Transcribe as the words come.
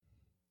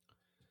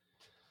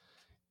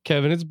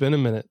Kevin, it's been a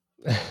minute.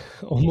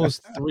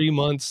 Almost 3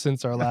 months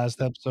since our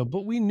last episode,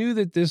 but we knew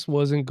that this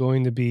wasn't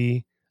going to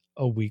be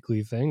a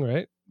weekly thing,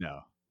 right?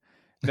 No.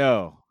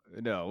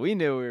 No, we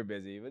knew we were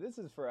busy, but this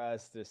is for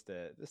us just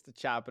to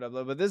chop it up a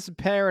little. But this is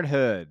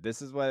parenthood.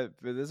 This is what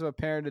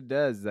parenthood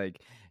does.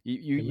 Like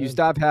you Amen.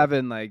 stop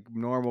having like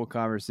normal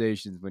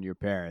conversations when you're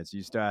parents.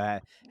 You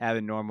start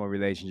having normal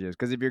relationships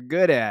because if you're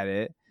good at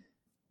it,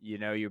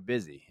 you're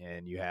busy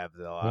and you have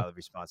a Yeah. lot of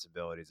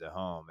responsibilities at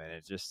home, and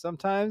it's just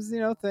sometimes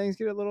things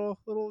get a little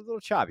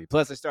choppy.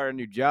 Plus, I started a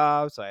new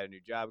job, so I had a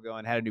new job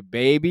going. Had a new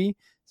baby,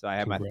 so I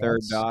had my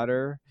third Congrats.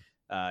 daughter.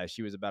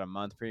 She was about a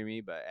month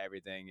preemie, but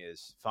everything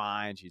is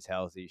fine. She's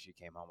healthy. She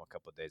came home a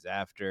couple of days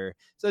after,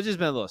 so it's just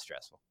been a little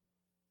stressful.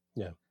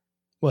 Yeah.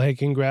 Well, hey,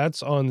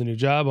 congrats on the new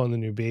job, on the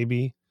new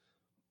baby.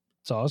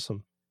 It's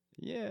awesome.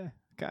 Yeah,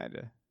 kind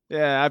of.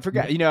 Yeah, I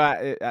forgot.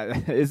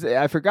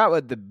 Yeah. I forgot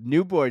what the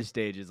newborn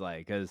stage is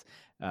like because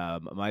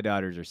my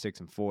daughters are 6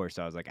 and 4,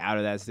 so I was like out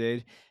of that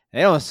stage. They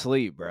don't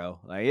sleep,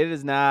 bro. Like it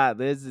is not.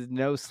 There's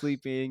no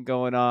sleeping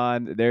going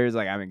on. There's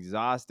like I'm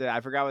exhausted.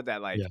 I forgot what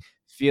that like Yeah.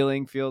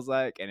 feeling feels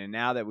like. And then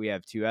now that we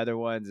have two other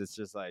ones, it's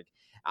just like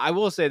I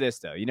will say this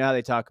though. You know how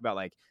they talk about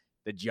like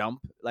the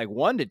jump, like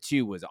 1 to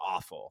 2 was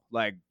awful.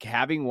 Like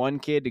having one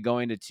kid to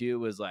going to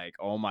 2 was like,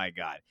 oh my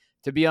god.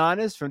 To be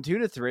honest, from 2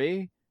 to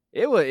 3.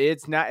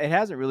 It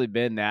hasn't really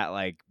been that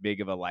like big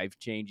of a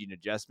life-changing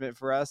adjustment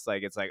for us.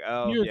 Like it's like,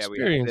 oh You're yeah, we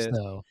have experienced this.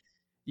 now.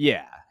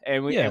 Yeah.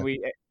 And we Yeah. and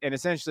we and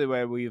essentially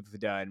what we've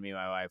done, me and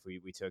my wife, we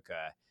took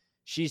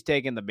she's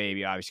taken the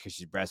baby obviously because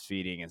she's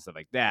breastfeeding and stuff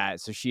like that.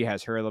 So she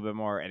has her a little bit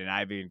more, and then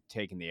I've been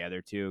taking the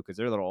other two because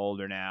they're a little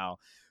older now.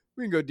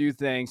 We can go do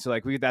things. So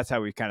like that's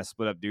how we kind of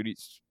split up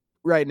duties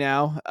right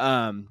now.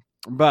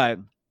 But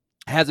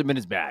hasn't been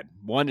as bad.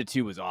 1 to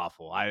 2 was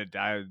awful.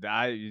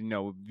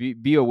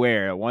 Be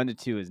aware. 1 to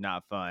 2 is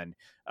not fun.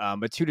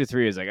 But 2 to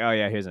 3 is like, oh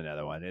yeah, here's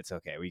another one. It's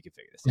okay. We can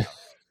figure this out.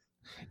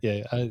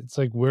 Yeah. It's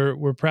like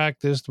we're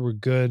practiced. We're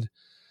good.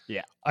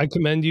 Yeah. I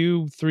commend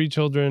you. 3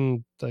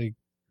 children. I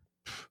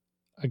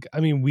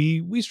mean,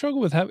 we struggle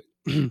with having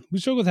we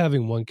struggle with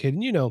having one kid,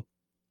 and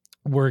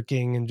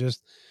working and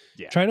just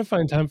Yeah. trying to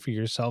find time for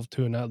yourself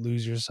too, and not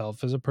lose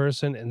yourself as a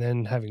person. And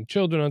then having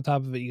children on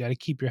top of it, you got to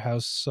keep your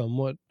house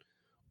somewhat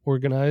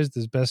organized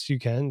as best you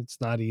can. It's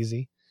not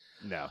easy.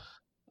 No.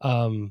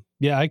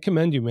 Yeah, I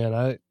commend you,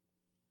 man.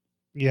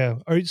 Yeah.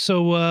 All right.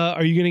 So,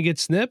 are you gonna get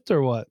snipped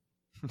or what?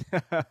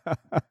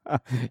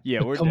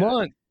 Yeah, we're Come done.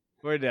 on.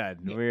 We're done.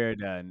 Yeah. We're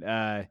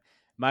done.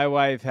 My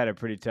wife had a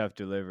pretty tough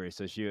delivery,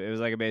 so it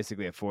was like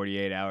basically a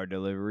 48-hour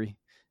delivery.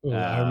 Oh,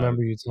 I Um,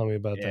 remember you telling me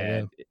about that. Yeah.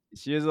 and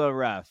she was a little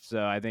rough.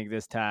 So I think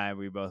this time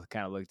we both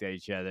kind of looked at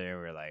each other and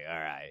we're like, all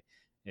right,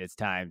 it's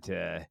time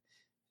to.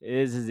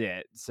 This is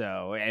it.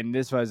 So, and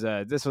this was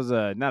a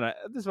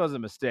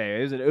mistake.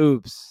 It was an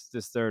oops.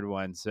 This third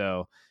one.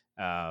 So,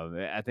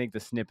 I think the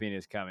snipping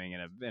is coming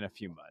in a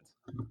few months.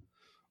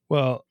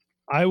 Well,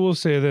 I will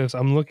say this.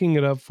 I'm looking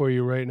it up for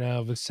you right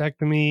now.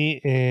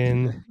 Vasectomy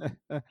in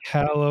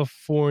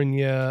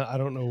California. I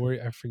don't know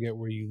where. I forget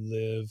where you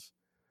live.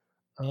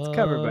 It's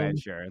covered by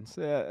insurance.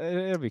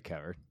 It'll be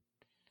covered.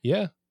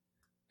 Yeah.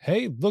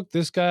 Hey, look,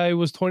 this guy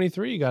was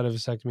 23, got a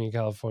vasectomy in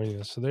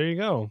California. So there you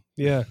go.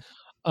 Yeah.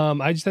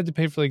 I just had to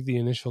pay for like the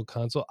initial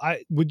consult.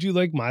 Would you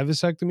like my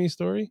vasectomy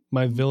story?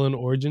 My villain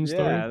origin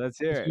story, Yeah, let's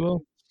hear if it. you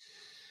will.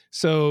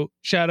 So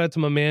shout out to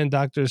my man,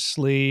 Dr.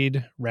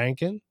 Slade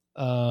Rankin,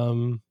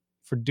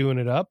 for doing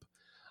it up.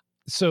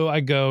 So I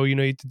go, you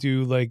have to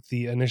do like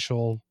the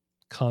initial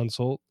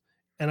consult,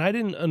 and I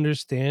didn't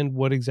understand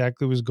what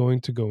exactly was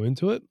going to go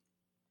into it.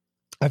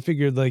 I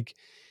figured like,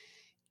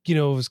 it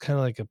was kind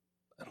of like I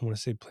don't want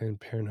to say Planned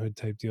Parenthood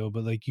type deal,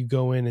 but like you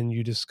go in and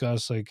you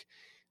discuss like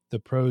the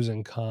pros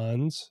and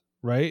cons,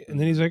 right? And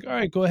then he's like, all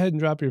right, go ahead and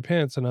drop your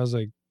pants. And I was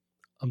like,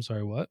 I'm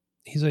sorry, what?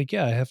 He's like,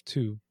 yeah, I have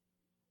to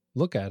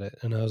look at it.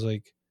 And I was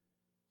like,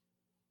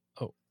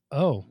 they're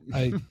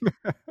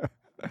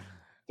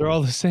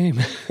all the same.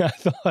 I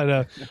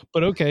thought,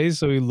 but okay.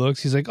 So he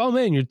looks, he's like, oh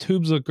man, your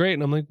tubes look great.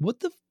 And I'm like,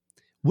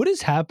 what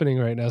is happening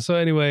right now? So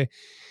anyway,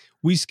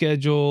 we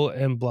schedule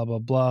and blah, blah,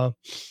 blah.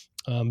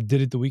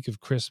 Did it the week of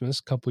Christmas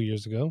a couple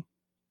years ago.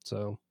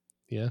 So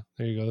yeah,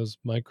 there you go. That was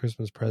my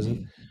Christmas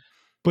present.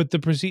 But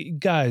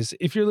guys,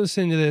 if you're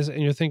listening to this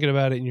and you're thinking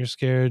about it and you're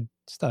scared,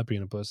 stop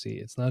being a pussy.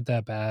 It's not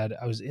that bad.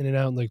 I was in and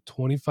out in like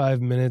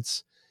 25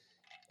 minutes.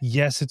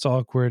 Yes, it's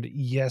awkward.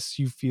 Yes,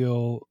 you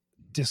feel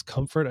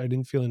discomfort. I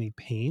didn't feel any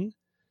pain.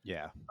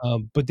 Yeah.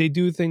 But they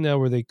do a thing now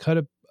where they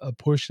cut a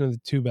portion of the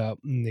tube out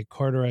and they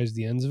cauterize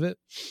the ends of it.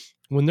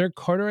 When they're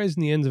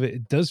cauterizing the ends of it,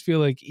 it does feel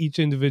like each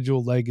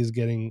individual leg is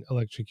getting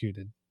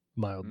electrocuted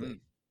mildly.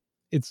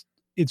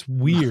 It's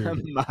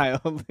weird.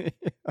 Mildly.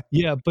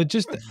 Yeah, but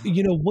just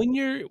when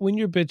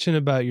you're bitching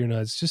about your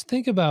nuts, just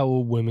think about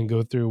what women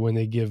go through when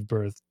they give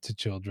birth to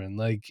children.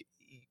 Like,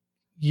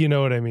 you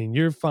know what I mean?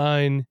 You're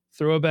fine.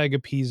 Throw a bag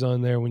of peas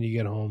on there when you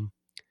get home.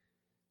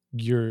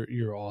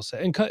 You're all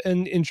set,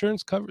 and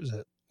insurance covers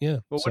it. Yeah.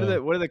 Well,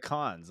 what are the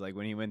cons? Like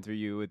when he went through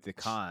you with the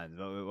cons,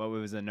 what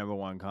was the number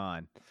one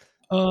con?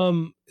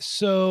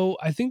 So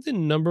I think the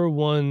number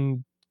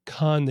one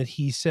con that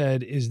he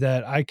said is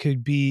that I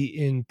could be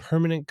in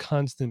permanent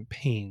constant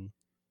pain.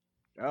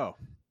 Oh.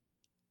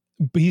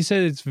 But he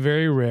said it's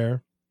very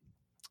rare.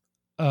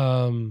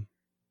 Um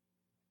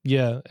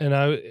yeah, and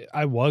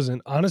I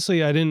wasn't.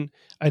 Honestly, I didn't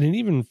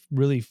even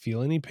really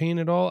feel any pain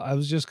at all. I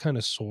was just kind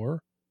of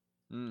sore,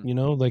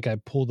 Mm. like I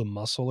pulled a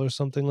muscle or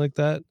something like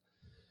that.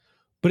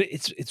 But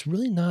it's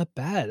really not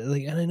bad.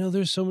 Like, and I know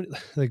there's so many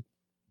like,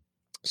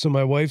 so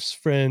my wife's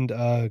friend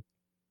Kylie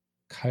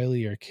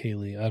or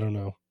Kaylee, I don't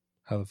know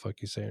how the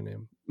fuck you say her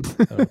name.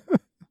 I don't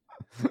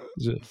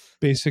It's a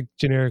basic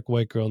generic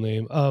white girl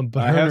name. But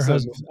I her and have her some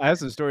husband, I have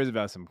some stories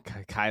about some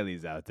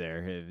Kylies out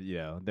there.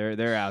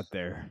 They're out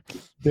there.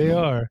 they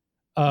are.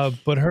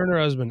 But her and her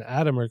husband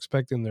Adam are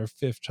expecting their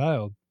fifth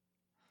child.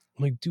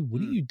 I'm like, dude,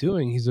 what are Mm. you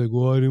doing? He's like,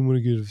 well, I didn't want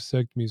to get a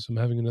vasectomy, so I'm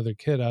having another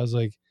kid. I was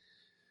like,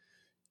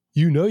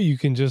 you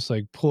can just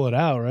like pull it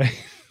out, right?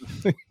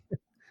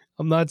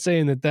 I'm not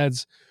saying that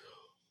that's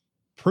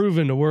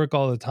proven to work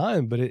all the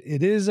time, but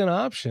it is an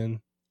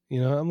option.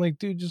 I'm like,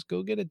 dude, just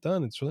go get it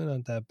done. It's really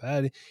not that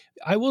bad.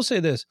 I will say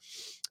this: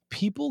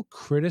 people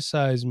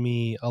criticize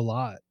me a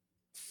lot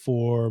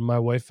for my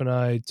wife and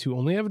I to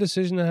only have a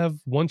decision to have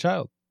one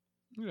child.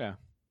 Yeah.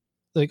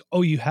 Like,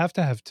 oh, you have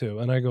to have two,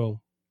 and I go,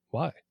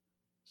 why?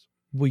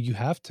 Well, you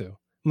have to.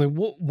 I'm like,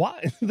 well,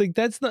 why? Like,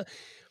 that's not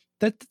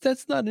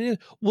an.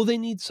 Well, they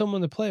need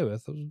someone to play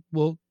with.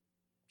 Well,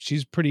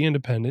 she's pretty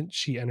independent.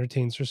 She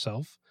entertains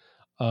herself.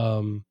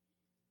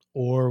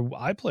 Or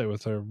I play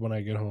with her when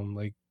I get home.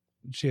 Like,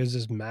 she has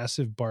this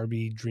massive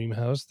Barbie dream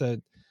house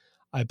that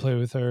I play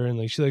with her, and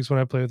like she likes when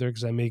I play with her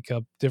because I make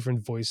up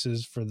different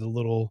voices for the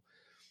little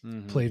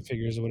play Mm-hmm.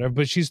 figures or whatever.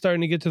 But she's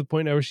starting to get to the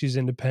point now where she's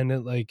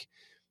independent. Like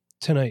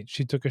tonight,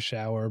 she took a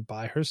shower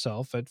by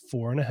herself at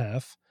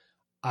 4.5.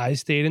 I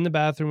stayed in the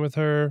bathroom with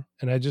her,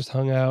 and I just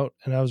hung out,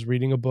 and I was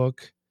reading a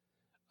book.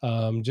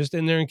 Just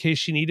in there in case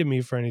she needed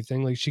me for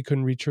anything. Like she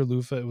couldn't reach her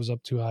loofah; it was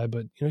up too high.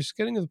 But she's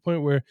getting to the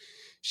point where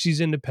she's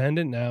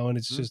independent now, and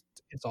it's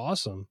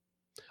awesome.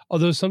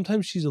 Although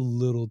sometimes she's a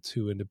little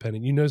too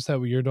independent. You notice that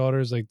with your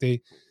daughters, like do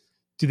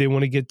they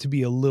want to get to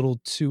be a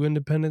little too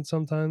independent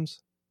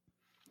sometimes?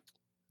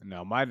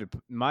 No, my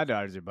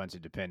daughters are a bunch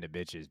of dependent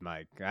bitches,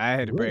 Mike. I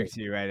had to Really? break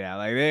to you right now.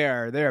 Like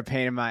they're a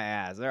pain in my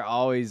ass. They're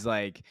always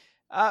like,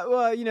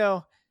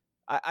 well,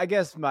 I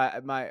guess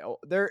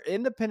they're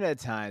independent at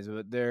times,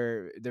 but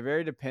they're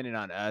very dependent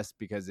on us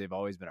because they've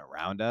always been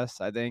around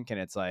us, I think. And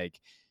it's like,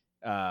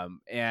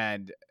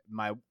 and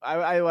I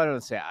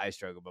don't say I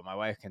struggle, but my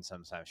wife can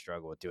sometimes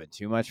struggle with doing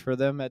too much for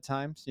them at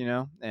times,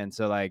 and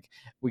so like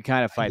we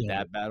kind of I fight get it.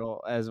 that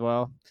battle as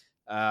well.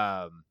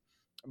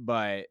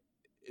 But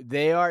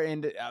they are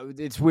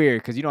it's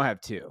weird because you don't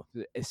have two,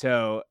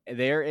 so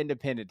they're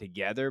independent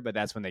together, but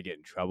that's when they get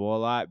in trouble a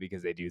lot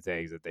because they do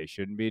things that they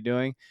shouldn't be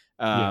doing.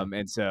 Yeah.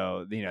 And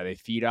so they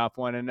feed off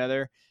one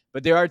another,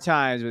 but there are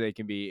times where they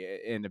can be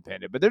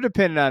independent, but they're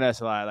dependent on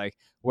us a lot. Like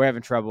we're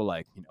having trouble,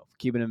 like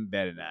keeping them in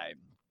bed at night,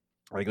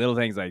 like little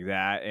things like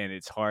that, and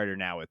it's harder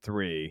now with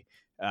three.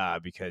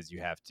 Because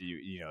you have to,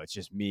 it's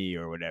just me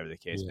or whatever the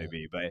case may Yeah.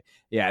 be. But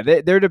yeah,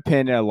 they're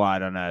dependent a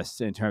lot on us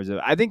in terms of,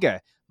 I think,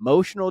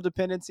 emotional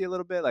dependency a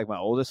little bit. Like my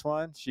oldest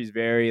one, she's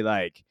very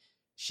like,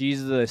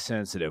 she's the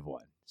sensitive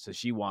one. So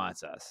she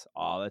wants us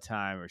all the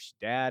time, or she's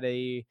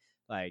daddy.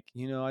 Like,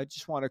 I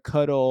just want to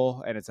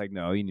cuddle. And it's like,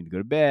 no, you need to go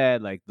to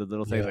bed. Like the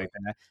little things Yeah. like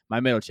that. My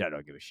middle child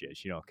don't give a shit.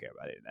 She don't care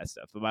about any of that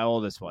stuff. But my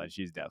oldest one,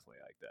 she's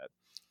definitely like that.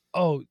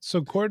 Oh,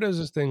 so Cora does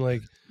this thing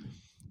like,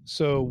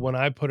 so when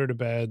I put her to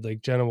bed,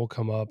 like Jenna will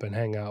come up and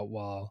hang out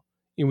while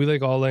we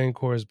like all lay in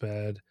Cora's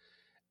bed,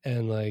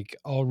 and like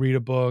I'll read a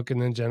book,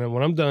 and then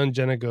when I'm done,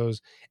 Jenna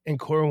goes, and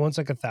Cora wants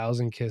like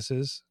 1,000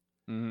 kisses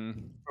Mm-hmm.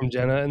 from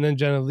Jenna, and then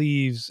Jenna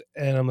leaves,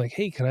 and I'm like,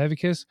 hey, can I have a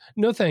kiss?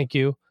 No, thank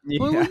you. I'm like,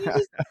 well, you Yeah.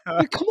 just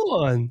like, come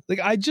on,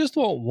 like I just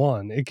want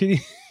one. It could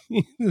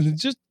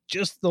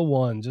just the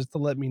one, just to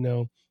let me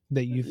know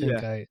that you think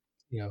Yeah.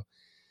 you know,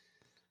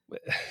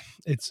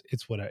 it's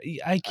whatever.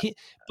 I can't,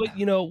 but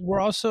we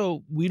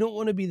don't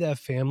want to be that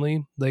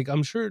family. Like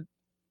I'm sure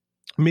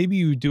maybe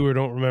you do or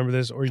don't remember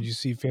this, or you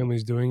see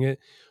families doing it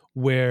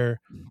where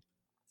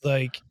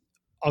like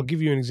I'll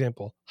give you an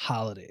example.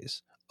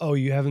 Holidays. Oh,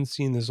 you haven't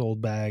seen this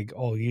old bag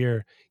all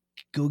year.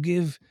 Go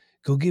give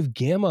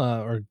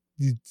Gamma or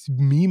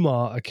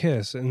Mima a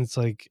kiss. And it's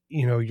like,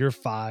 you're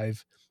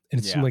 5 and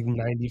it's some Yeah. like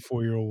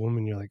 94-year-old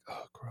woman. You're like,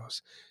 oh,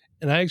 gross.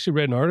 And I actually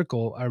read an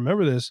article. I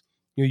remember this.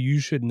 You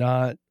should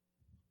not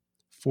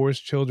force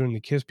children to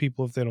kiss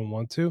people if they don't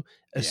want to,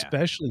 Yeah.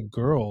 especially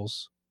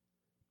girls,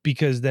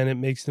 because then it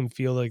makes them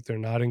feel like they're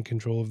not in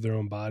control of their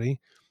own body.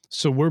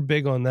 So we're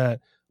big on that.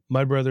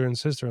 My brother and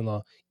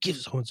sister-in-law, give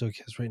so and so a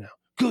kiss right now.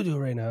 Go do it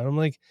right now. And I'm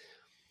like,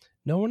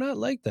 no, we're not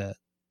like that.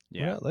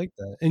 We're Yeah. not like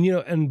that. And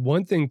and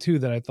one thing too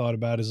that I thought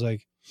about is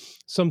like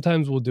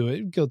sometimes we'll do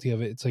it. Guilty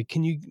of it. It's like,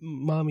 can you,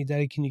 mommy,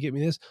 daddy, can you get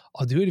me this?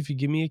 I'll do it if you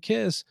give me a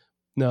kiss.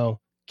 No,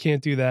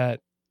 can't do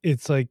that.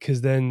 It's like,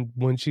 because then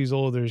when she's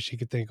older, she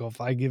could think, oh,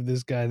 if I give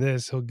this guy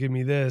this, he'll give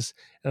me this.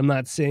 And I'm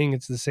not saying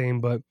it's the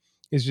same, but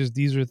It's just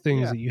these are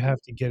things Yeah. that you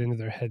have to get into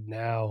their head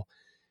now.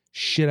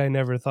 Shit, I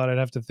never thought I'd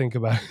have to think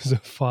about as a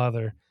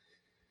father.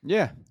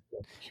 Yeah.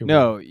 Here we are.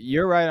 No,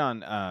 you're right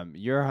on.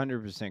 You're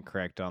 100%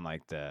 correct on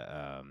like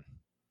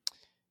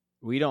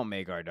we don't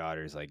make our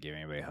daughters like give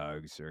anybody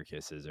hugs or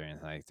kisses or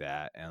anything like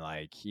that. And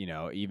like,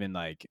 even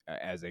like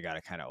as they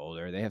got kind of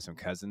older, they have some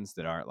cousins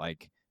that aren't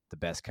like the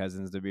best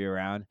cousins to be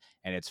around.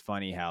 And it's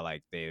funny how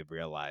like they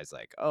realize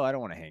like, oh, I don't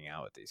want to hang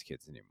out with these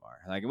kids anymore.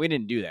 Like we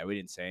didn't do that. We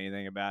didn't say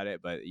anything about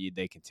it, but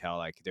they can tell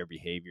like their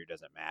behavior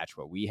doesn't match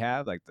what we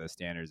have, like the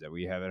standards that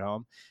we have at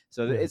home.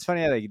 So Right. it's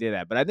funny how they did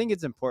that. But I think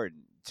it's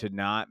important to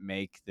not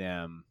make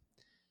them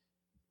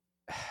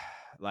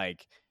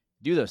like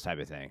do those type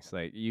of things.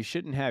 Like you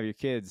shouldn't have your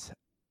kids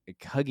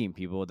like, hugging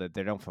people that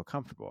they don't feel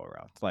comfortable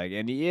around. Like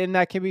and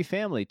that can be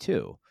family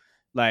too.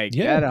 Like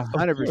Yeah, that of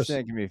course.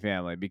 100% can be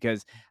family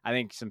because I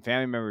think some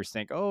family members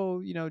think,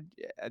 oh,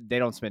 they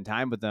don't spend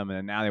time with them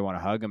and now they want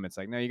to hug them. It's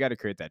like, no, you got to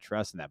create that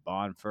trust and that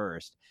bond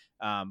first.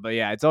 But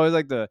yeah, it's always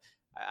like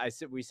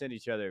we send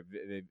each other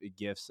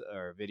gifts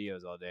or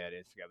videos all day on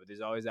Instagram, but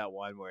there's always that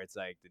one where it's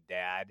like the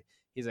dad.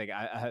 He's like,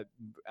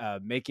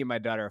 making my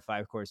daughter a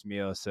 5-course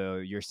meal so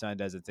your son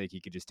doesn't think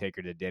he could just take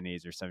her to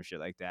Denny's or some shit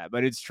like that.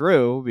 But it's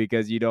true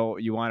because you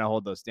want to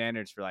hold those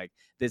standards for like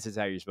this is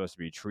how you're supposed to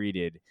be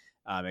treated,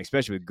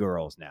 especially with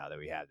girls now that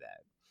we have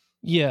that.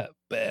 Yeah,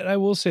 but I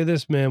will say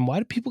this, man. Why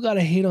do people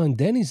gotta hate on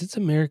Denny's? It's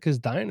America's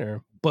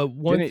diner. But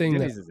one thing that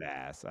Denny's is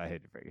ass. I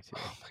hate to break it to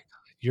oh my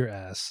god, your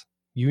ass.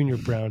 You and your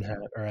brown hat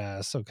are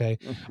ass, okay?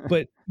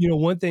 But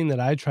one thing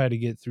that I try to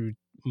get through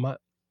my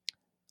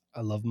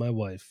I love my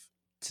wife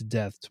to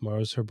death.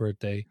 Tomorrow's her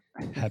birthday.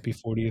 Happy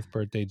 40th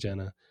birthday,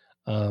 Jenna.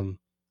 Um,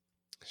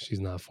 she's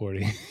not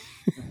 40.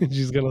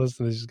 She's gonna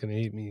listen to this, she's gonna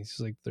hate me. She's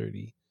like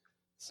 30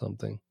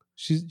 something.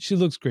 She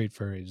looks great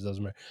for her age,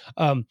 doesn't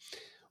matter.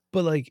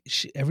 But like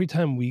every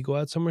time we go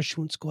out somewhere, she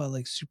wants to go out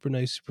like super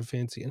nice, super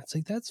fancy. And it's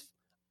like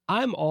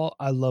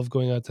I love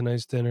going out to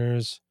nice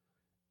dinners.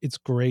 It's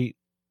great.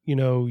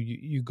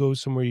 You go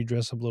somewhere, you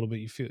dress up a little bit,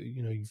 you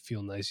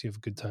feel nice, you have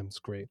a good time, it's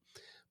great.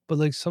 But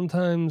like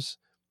sometimes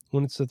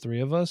when it's the three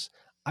of us,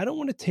 I don't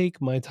want to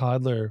take my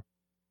toddler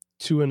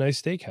to a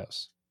nice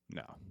steakhouse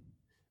No.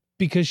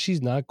 because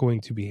she's not going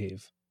to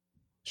behave.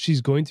 She's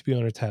going to be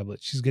on her tablet.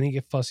 She's going to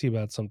get fussy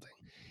about something.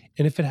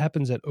 And if it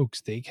happens at Oak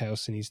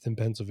Steakhouse in Easton,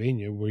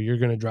 Pennsylvania, where you're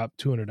going to drop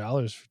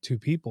 $200 for two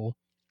people,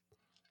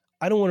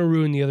 I don't want to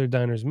ruin the other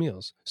diners'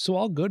 meals. So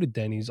I'll go to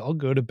Denny's. I'll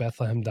go to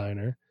Bethlehem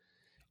Diner.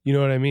 You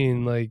know what I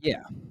mean? Like,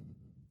 Yeah.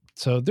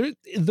 so there,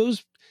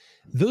 those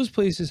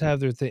places have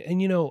their thing.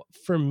 And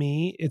for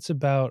me, it's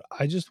about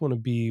I just want to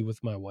be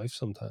with my wife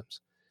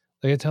sometimes.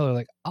 Like I tell her,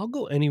 like, I'll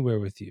go anywhere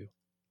with you.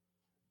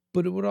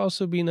 But it would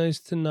also be nice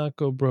to not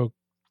go broke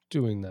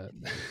doing that.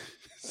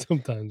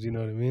 Sometimes, you know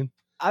what I mean?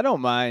 I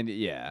don't mind.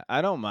 Yeah,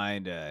 I don't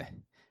mind. I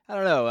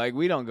don't know. Like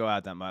we don't go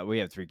out that much. We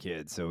have 3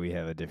 kids, so we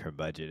have a different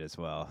budget as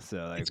well.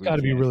 So like It's we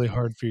gotta be can't. really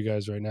hard for you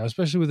guys right now,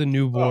 especially with a Oh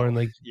newborn,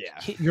 like, yeah,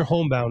 you're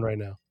homebound right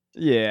now.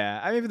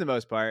 yeah. I mean, for the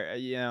most part,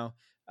 even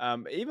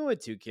with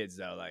 2 kids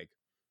though, like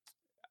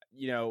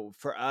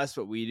for us,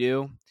 what we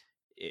do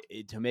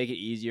to make it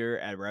easier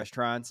at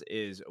restaurants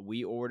is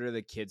we order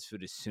the kids'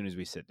 food as soon as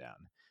we sit down.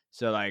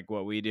 So, like,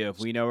 what we do, if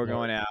we know we're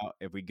Smart. going out,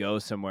 if we go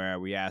somewhere,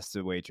 we ask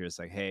the waitress,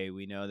 like, hey,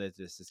 we know that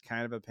this is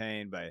kind of a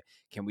pain, but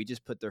can we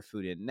just put their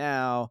food in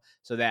now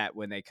so that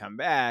when they come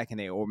back and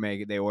they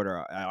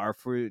order our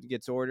food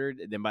gets ordered,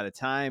 then by the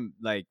time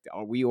like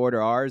we order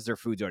ours, their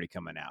food's already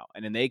coming out,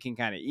 and then they can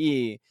kind of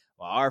eat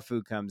while our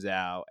food comes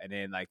out, and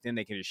then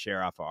they can just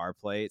share off of our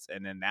plates,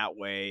 and then that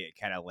way it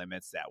kind of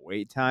limits that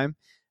wait time.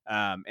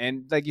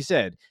 And like you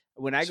said,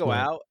 when I go Smart.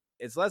 out,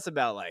 it's less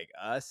about like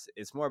us.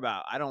 It's more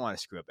about I don't want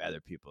to screw up other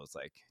people's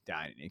like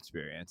dining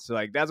experience. So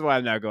like that's why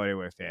I'm not going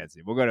anywhere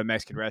fancy. We'll go to a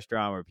Mexican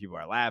restaurant where people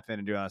are laughing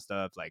and doing all that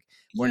stuff. Like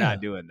we're Yeah.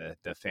 not doing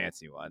the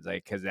fancy ones,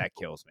 like because that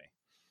kills me.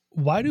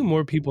 Why do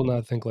more people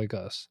not think like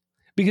us?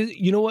 Because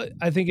you know what?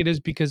 I think it is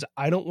because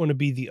I don't wanna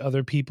be the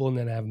other people and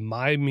then have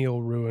my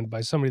meal ruined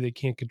by somebody that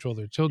can't control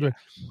their children.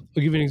 Yeah.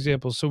 I'll give you an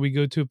example. So we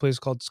go to a place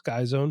called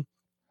Sky Zone.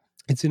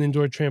 It's an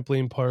indoor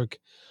trampoline park.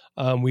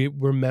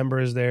 We're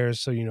members there,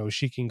 so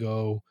she can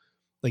go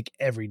like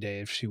every day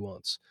if she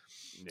wants.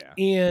 Yeah.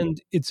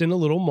 And it's in a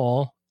little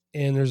mall,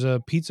 and there's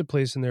a pizza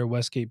place in there,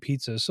 Westgate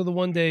Pizza. So the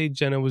one day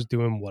Jenna was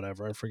doing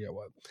whatever, I forget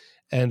what,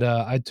 and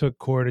I took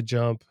Cora to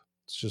jump.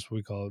 It's just what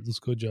we call it. Let's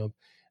go jump,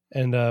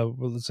 and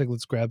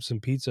let's grab some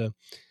pizza.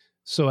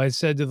 So I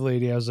said to the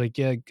lady, I was like,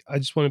 yeah, I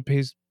just want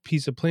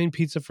a plain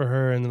pizza for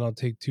her, and then I'll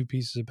take 2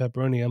 pieces of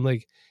pepperoni. I'm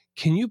like,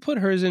 can you put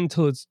hers in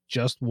until it's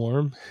just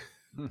warm?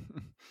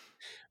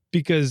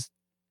 Because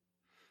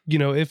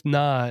if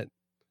not,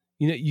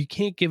 you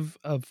can't give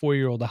a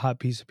 4-year-old a hot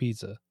piece of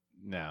pizza,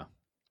 No.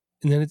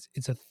 and then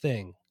it's a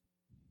thing.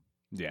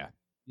 Yeah.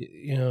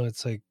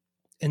 It's like,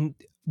 and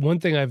one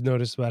thing I've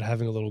noticed about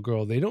having a little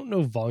girl, they don't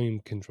know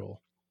volume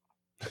control.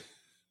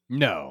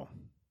 No.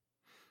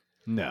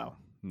 No.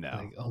 No.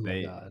 Like, oh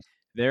my god.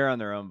 They're on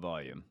their own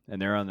volume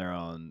and they're on their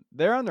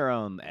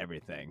own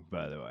everything,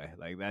 by the way.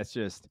 Like that's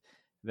just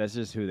That's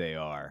just who they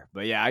are.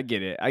 But yeah, I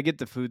get it. I get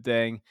the food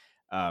thing.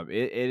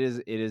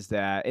 It is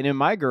that. And in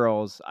my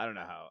girls, I don't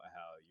know how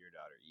your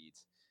daughter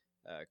eats,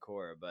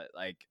 Cora, but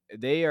like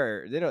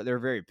they're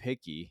very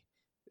picky.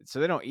 So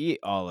they don't eat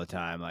all the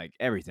time, like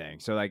everything.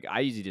 So like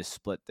I usually just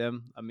split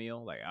them a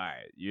meal. Like, all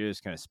right, you're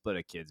just gonna split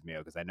a kid's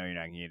meal because I know you're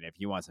not gonna eat it. If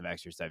you want some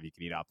extra stuff, you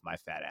can eat off my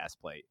fat ass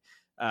plate.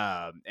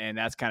 And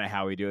that's kind of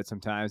how we do it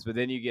sometimes. But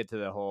then you get to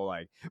the whole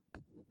like,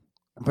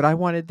 but I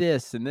wanted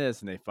this and this,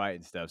 and they fight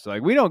and stuff. So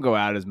like we don't go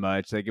out as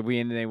much. Like if we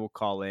anything, we'll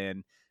call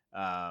in.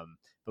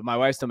 But my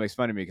wife still makes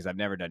fun of me because I've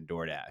never done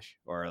DoorDash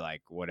or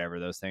like whatever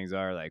those things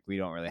are. Like we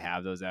don't really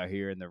have those out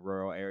here in the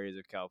rural areas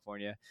of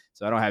California.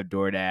 So I don't have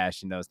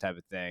DoorDash and those type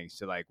of things.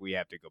 So like we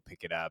have to go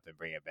pick it up and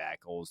bring it back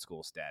old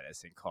school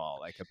status and call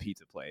like a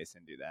pizza place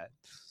and do that.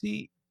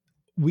 See,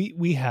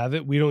 we have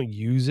it. We don't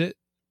use it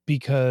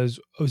because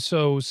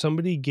so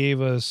somebody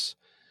gave us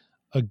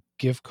a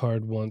gift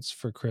card once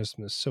for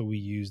Christmas, so we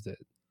used it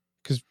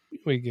because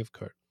we had a gift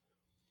card.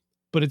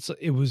 But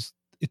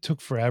it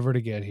took forever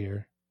to get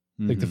here.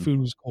 Like the food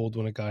was cold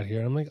when it got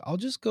here. I'm like, I'll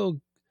just go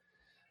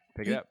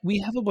Pick it up. We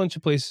have a bunch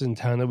of places in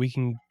town that we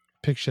can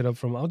pick shit up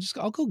from. I'll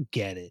go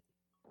get it.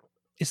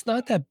 It's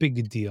not that big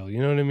a deal. You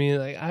know what I mean?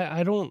 Like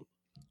I don't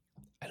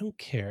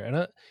care.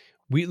 And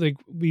we like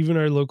even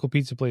our local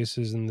pizza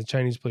places and the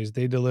Chinese place,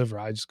 they deliver.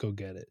 I just go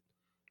get it.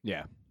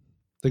 Yeah.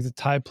 Like the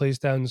Thai place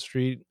down the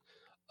street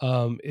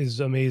is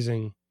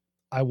amazing.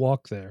 I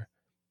walk there.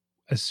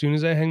 As soon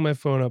as I hang my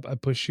phone up, I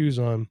put shoes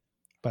on.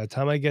 By the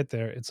time I get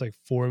there, it's like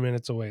 4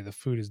 minutes away. The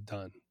food is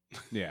done.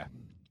 Yeah.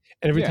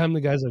 And every Yeah. time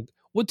the guy's like,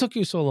 "What took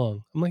you so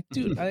long?" I'm like,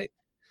 "Dude, I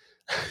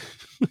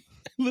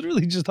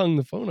literally just hung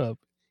the phone up.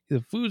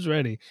 The food's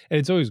ready." And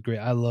it's always great.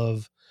 I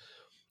love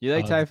You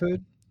like Thai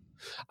food?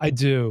 I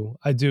do.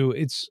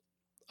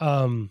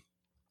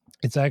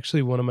 It's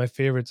actually one of my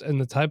favorites. And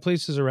the Thai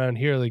places around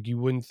here, like you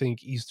wouldn't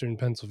think Eastern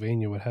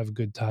Pennsylvania would have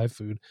good Thai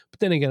food.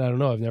 But then again, I don't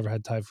know. I've never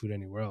had Thai food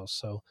anywhere else.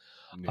 So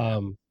Yeah.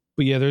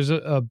 but yeah, there's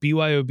a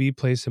BYOB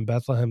place in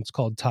Bethlehem. It's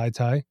called Thai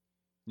Thai.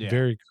 Yeah.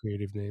 Very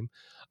creative name.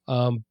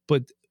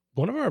 But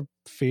one of our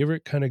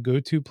favorite kind of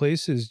go-to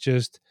places,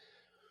 just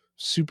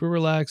super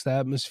relaxed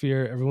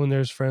atmosphere. Everyone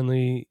there's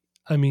friendly.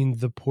 I mean,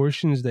 the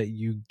portions that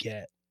you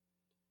get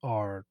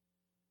are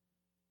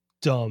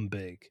dumb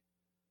big.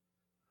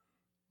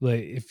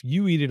 Like if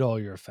you eat it all,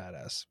 you're a fat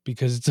ass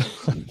because it's a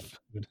lot of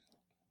food.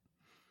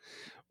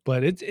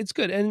 But it's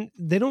good, and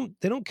they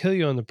don't kill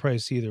you on the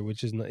price either,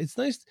 which is nice. It's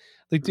nice.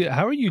 Like, dude,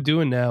 how are you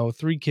doing now?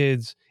 3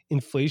 kids,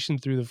 inflation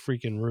through the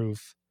freaking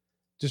roof,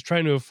 just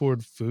trying to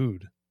afford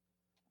food.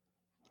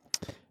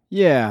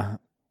 Yeah.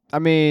 I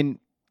mean,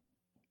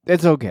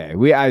 it's okay.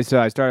 So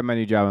I started my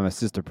new job. I'm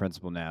assistant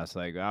principal now. So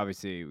like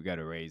obviously we got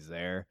a raise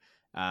there.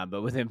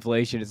 But with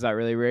inflation, it's not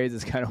really raised.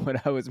 It's kind of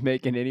what I was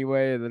making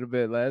anyway, a little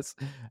bit less.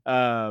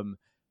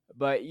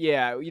 But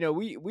yeah,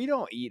 we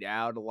don't eat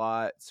out a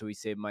lot, so we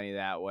save money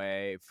that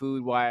way.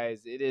 Food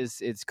wise,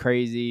 it's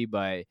crazy,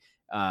 but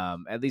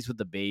at least with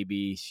the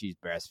baby, she's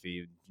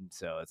breastfeeding,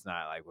 so it's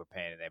not like we're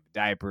paying any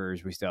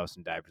diapers. We still have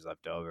some diapers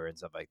left over and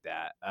stuff like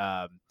that.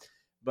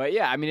 But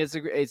yeah, I mean it's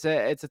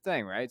a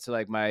thing, right? So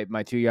like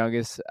my two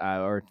youngest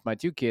or my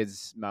 2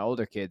 kids, my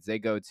older kids, they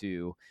go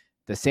to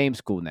the same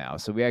school now.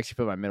 So we actually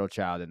put my middle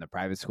child in the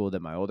private school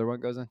that my older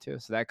one goes into.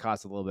 So that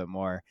costs a little bit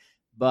more.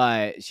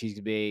 But she's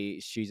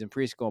in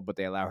preschool, but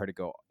they allow her to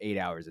go 8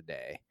 hours a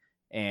day.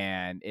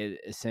 And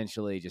it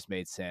essentially just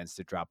made sense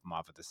to drop them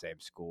off at the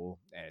same school,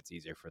 and it's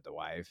easier for the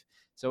wife.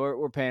 So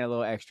we're paying a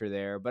little extra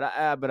there, but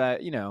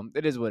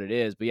it is what it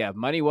is. But yeah,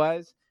 money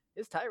wise,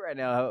 it's tight right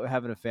now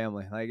having a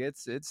family. Like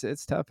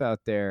it's tough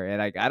out there, and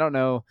like I don't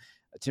know.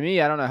 To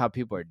me, I don't know how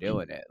people are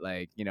doing it.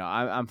 Like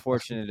I'm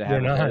fortunate to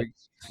have They're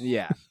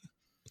not.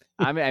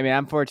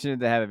 I'm fortunate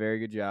to have a very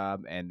good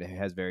job and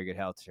has very good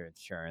health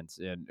insurance,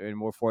 and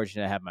we're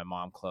fortunate to have my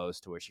mom close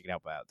to where she can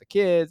help out the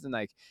kids and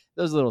like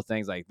those little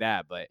things like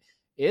that. But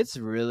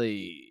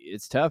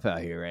it's tough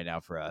out here right now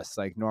for us,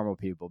 like normal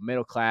people,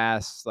 middle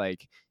class.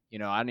 Like I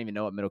don't even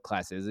know what middle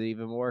class is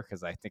even more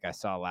because I think I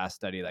saw last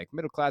study like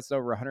middle class is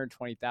over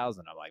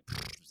 120,000. I'm like,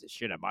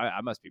 shit,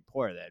 I must be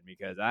poor then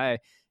because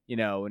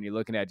when you're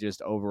looking at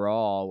just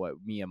overall what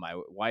me and my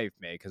wife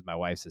make, because my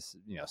wife's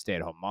a stay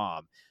at home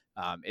mom.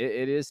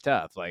 It is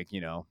tough, like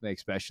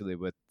especially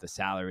with the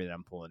salary that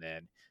I'm pulling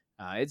in.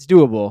 It's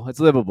doable, it's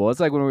livable. It's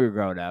like when we were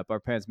growing up,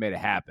 our parents made it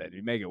happen. We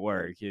make it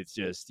work. It's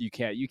just you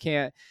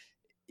can't.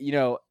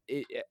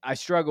 I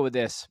struggle with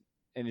this,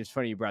 and it's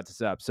funny you brought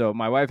this up. So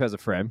my wife has a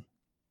friend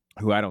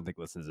who I don't think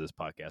listens to this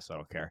podcast, so I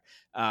don't care.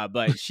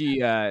 But she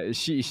has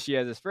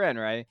this friend,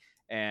 right?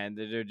 And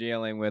they're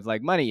dealing with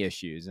like money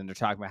issues, and they're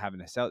talking about having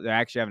to sell. They're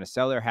actually having to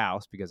sell their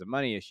house because of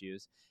money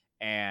issues,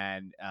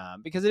 and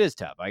because it is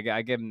tough.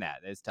 I give them that.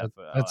 It's tough.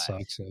 That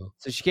sucks.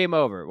 So she came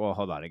over. Well,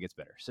 hold on, it gets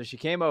better. So she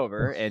came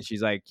over, and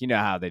she's like, you know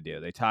how they do.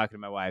 They talk to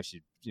my wife.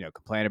 She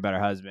complaining about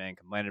her husband,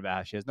 complaining about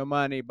how she has no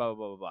money, blah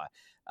blah blah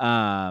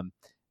blah.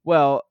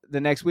 Well,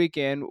 the next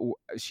weekend,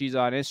 she's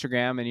on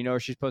Instagram, and you know where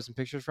she's posting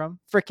pictures from?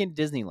 Freaking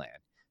Disneyland.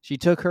 She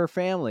took her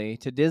family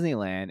to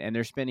Disneyland, and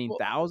they're spending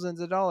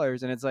thousands of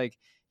dollars. And it's like,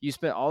 You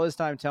spent all this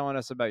time telling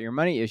us about your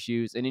money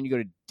issues, and then you go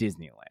to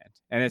Disneyland,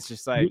 and it's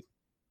just like,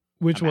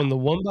 Which I'm one? out. The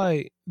one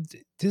by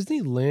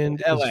Disneyland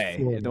is LA,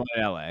 Florida. the one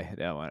in LA,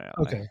 that one in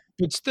LA. Okay,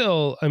 but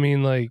still, I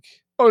mean, like,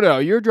 Oh no,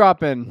 you're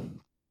dropping.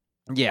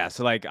 Yeah,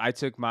 so like I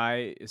took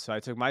my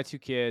two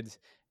kids,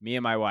 me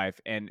and my wife,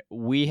 and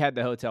we had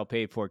the hotel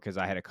paid for because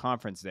I had a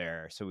conference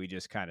there. So we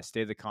just kind of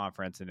stayed at the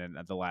conference, and then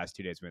the last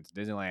 2 days we went to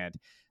Disneyland.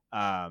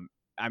 Um,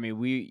 I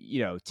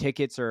mean,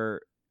 tickets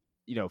are,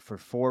 for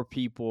four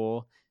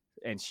people,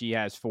 and she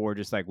has four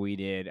just like we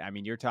did. I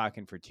mean, you're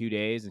talking for 2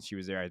 days, and she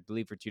was there, I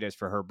believe, for 2 days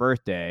for her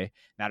birthday,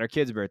 not her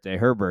kid's birthday,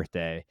 her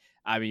birthday.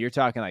 I mean, you're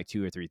talking like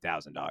 $2,000 or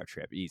 $3,000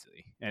 trip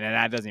easily, and then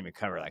that doesn't even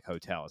cover like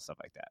hotel and stuff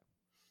like that.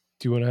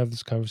 do you want to have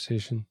this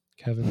conversation,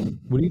 Kevin?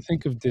 What do you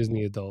think of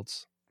Disney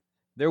adults?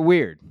 They're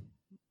weird.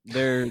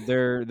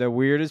 They're the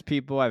weirdest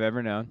people I've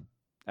ever known.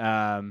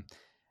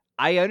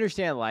 I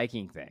understand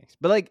liking things,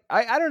 but like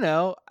I don't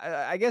know.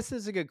 I guess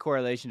there's a good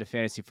correlation to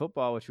fantasy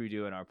football, which we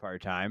do in our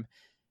part time.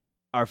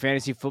 Are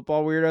fantasy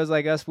football weirdos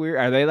like us weird?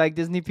 Are they like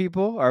Disney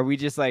people? Are we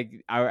just like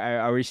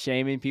are we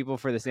shaming people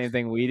for the same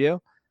thing we do?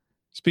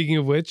 Speaking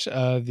of which,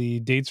 the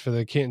dates for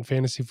the Canton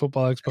Fantasy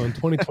Football Expo in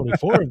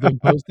 2024 have been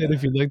posted.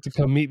 If you'd like to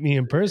come meet me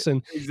in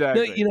person, no,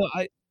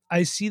 Exactly.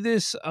 I see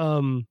this.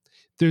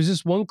 There's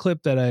this one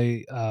clip that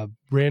I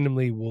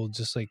randomly will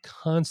just like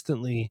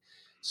constantly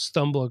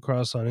stumble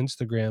across on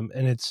Instagram,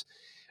 and it's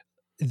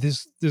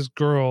this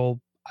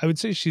girl. I would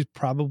say she's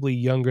probably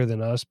younger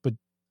than us, but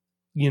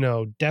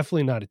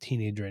definitely not a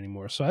teenager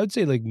anymore. So I would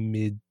say like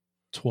mid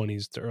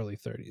 20s to early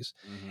 30s.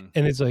 Mm-hmm.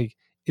 And it's like,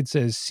 it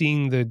says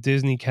seeing the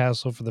Disney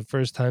castle for the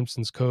first time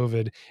since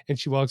COVID. And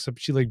she walks up,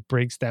 she like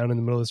breaks down in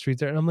the middle of the street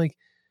there. And I'm like,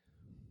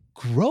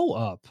 grow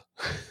up.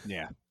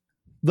 Yeah.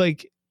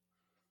 Like,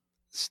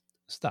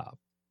 stop.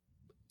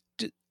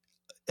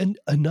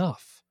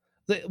 Enough.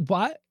 Like,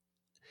 why?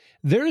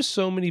 There are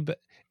so many,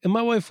 and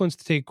my wife wants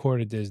to take Cora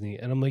to Disney.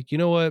 And I'm like, you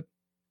know what?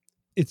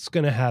 It's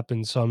going to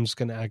happen. So I'm just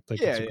going to act like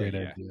Yeah. it's a Yeah. great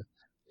Yeah. idea.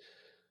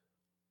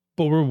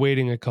 But we're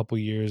waiting a couple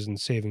years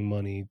and saving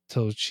money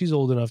till she's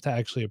old enough to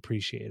actually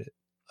appreciate it.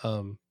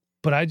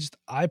 But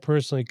I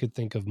personally could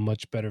think of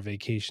much better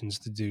vacations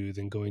to do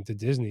than going to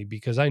Disney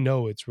because I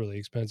know it's really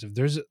expensive.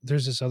 There's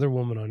this other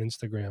woman on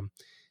Instagram.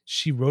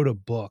 She wrote a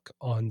book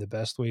on the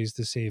best ways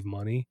to save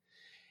money,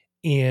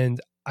 and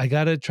I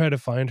gotta try to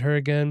find her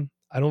again.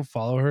 I don't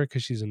follow her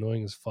because she's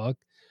annoying as fuck.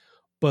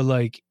 But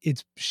like,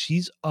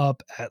 she's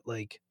up at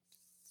like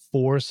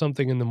 4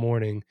 something in the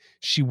morning.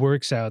 She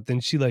works out, then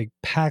she like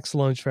packs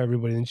lunch for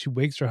everybody, then she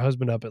wakes her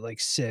husband up at like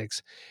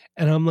 6.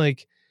 And I'm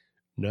like,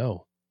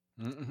 no,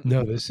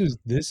 this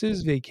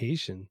is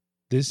vacation.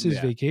 This is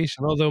Yeah.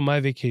 vacation. Although my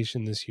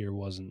vacation this year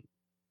wasn't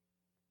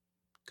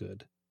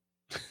good.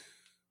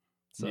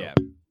 So Yeah.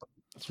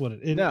 that's what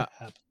it No.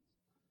 happened.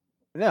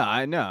 No,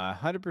 I know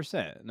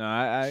 100%. No,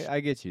 I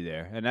get you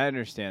there, and I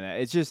understand that.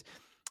 It's just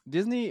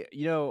Disney.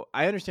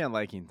 I understand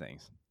liking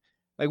things.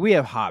 Like we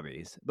have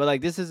hobbies, but like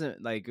this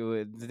isn't like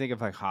think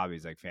of like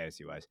hobbies like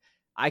fantasy wise.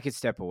 I could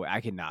step away. I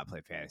could not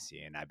play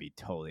fantasy, and I'd be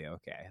totally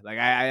okay. Like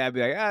I'd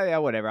be like, oh yeah,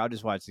 whatever. I'll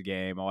just watch the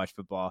game. I'll watch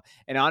football.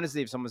 And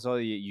honestly, if someone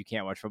told you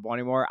can't watch football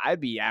anymore,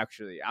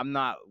 I'm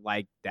not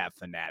like that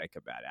fanatic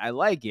about it. I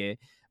like it,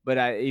 but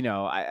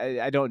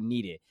I don't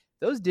need it.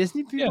 Those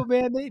Disney Yeah. people,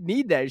 man, they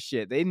need that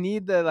shit. They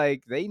need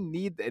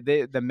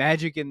the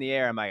magic in the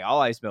air. I'm like,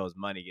 all I smell is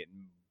money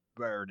getting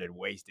burned and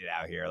wasted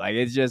out here. Like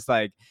it's just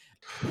like.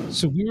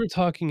 So we were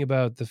talking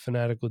about the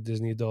fanatical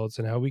Disney adults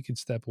and how we could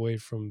step away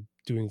from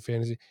doing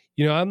fantasy.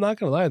 I'm not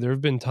gonna lie, there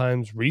have been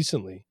times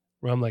recently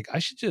where I'm like, I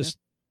should just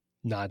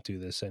not do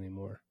this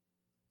anymore.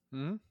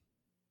 Mm-hmm.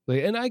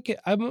 Like, and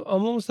I'm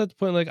almost at the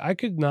point like I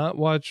could not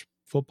watch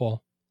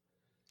football.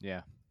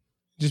 Yeah.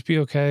 Just be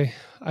okay.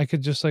 I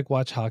could just like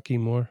watch hockey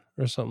more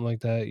or something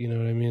like that. You know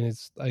what I mean?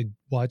 I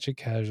watch it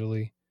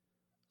casually.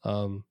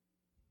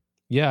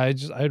 Yeah, I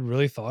had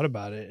really thought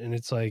about it, and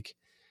it's like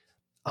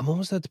I'm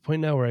almost at the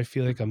point now where I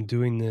feel like I'm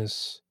doing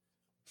this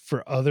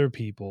for other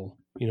people,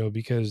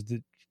 because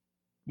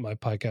my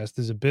podcast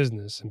is a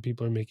business and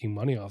people are making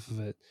money off of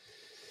it.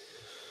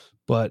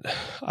 But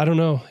I don't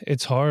know.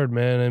 It's hard,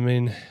 man. I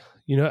mean,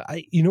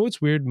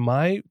 what's weird?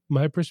 My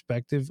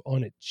perspective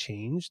on it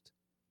changed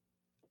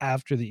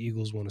after the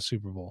Eagles won a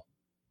Super Bowl.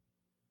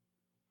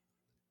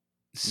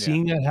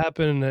 Seeing that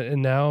happen,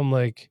 and now I'm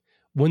like,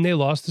 when they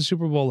lost the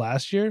Super Bowl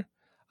last year,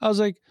 I was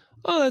like,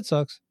 oh, that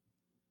sucks.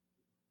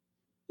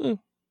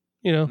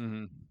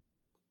 Mm-hmm.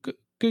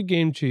 Good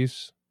game,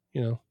 Chiefs.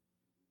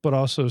 But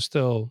also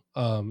still,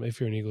 if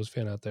you're an Eagles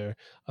fan out there,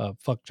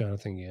 fuck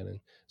Jonathan Gannon.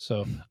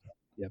 So,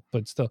 yeah,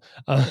 but still,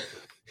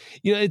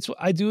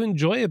 I do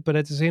enjoy it, but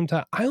at the same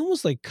time, I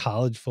almost like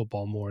college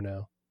football more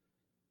now.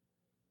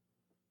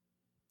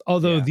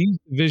 Although these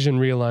division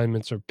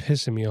realignments are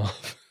pissing me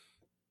off.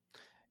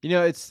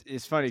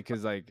 It's funny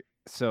because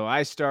so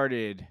I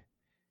started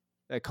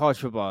college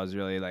football is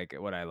really like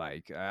what I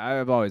like.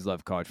 I've always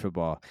loved college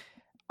football.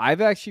 I've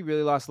actually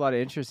really lost a lot of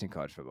interest in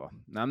college football.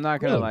 I'm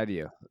not gonna Really? lie to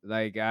you.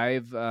 Like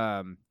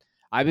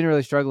I've been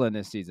really struggling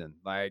this season,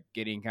 like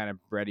getting kind of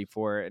ready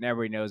for it. And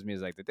everybody knows me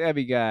as like the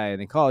Debbie guy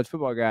and the college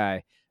football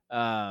guy.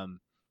 Um,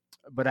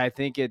 but I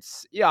think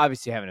it's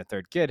obviously having a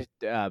third kid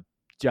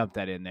jump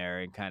that in there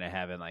and kind of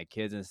having like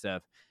kids and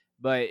stuff.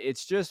 But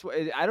it's just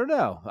I don't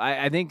know.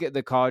 I think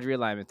the college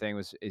realignment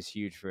thing is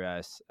huge for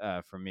us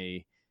for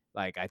me.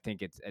 Like I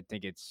think it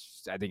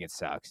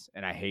sucks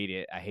and I hate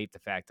it. I hate the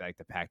fact that like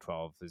the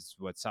Pac-12 is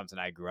what something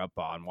I grew up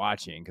on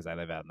watching because I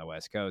live out in the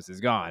West Coast is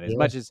gone. Yeah. As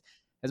much as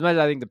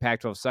I think the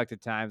Pac-12 sucked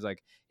at times,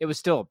 like it was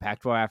still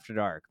Pac-12 after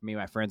dark. Me and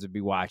my friends would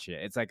be watching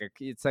it. It's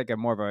like a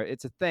more of a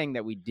it's a thing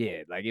that we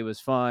did. Like it was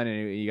fun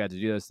and you got to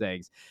do those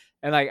things.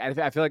 And like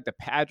I feel like the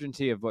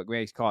pageantry of what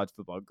makes college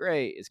football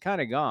great is kind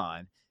of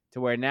gone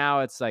to where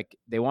now it's like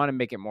they want to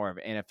make it more of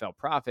an NFL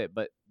profit,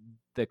 but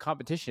the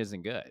competition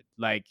isn't good.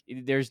 Like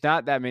there's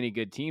not that many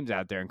good teams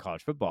out there in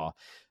college football.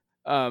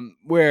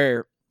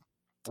 Where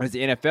as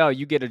the NFL,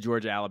 you get a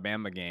Georgia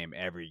Alabama game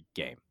every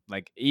game.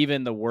 Like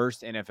even the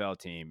worst NFL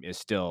team is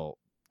still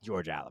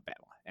Georgia Alabama,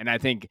 and I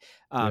think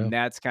Yeah.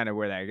 that's kind of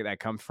where that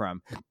comes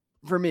from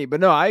for me.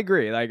 But no, I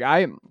agree. Like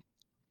I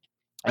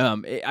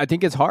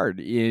think it's hard.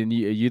 And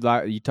you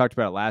talked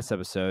about it last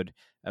episode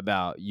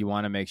about you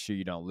want to make sure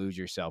you don't lose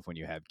yourself when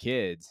you have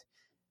kids,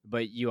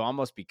 but you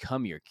almost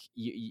become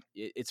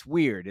it's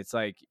weird. It's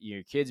like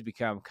your kids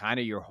become kind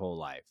of your whole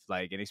life.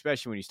 Like, and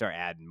especially when you start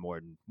adding more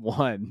than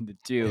one,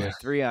 two, Yeah. or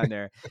three on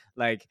there,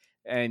 like,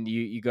 and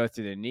you go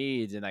through the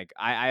needs. And like,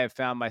 I have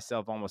found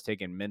myself almost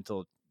taking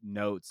mental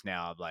notes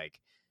now of like,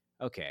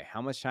 okay,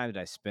 how much time did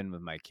I spend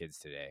with my kids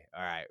today?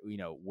 All right,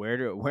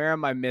 where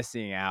am I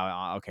missing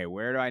out? Okay,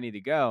 where do I need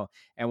to go?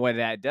 And what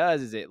that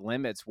does is it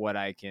limits what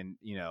I can,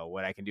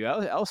 what I can do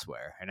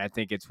elsewhere. And I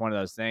think it's one of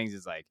those things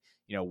is like,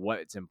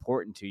 what's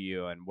important to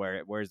you and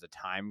where's the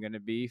time going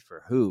to be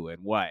for who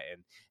and what.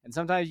 And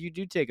sometimes you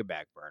do take a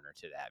back burner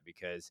to that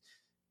because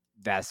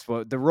that's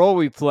what the role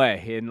we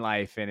play in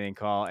life and in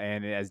call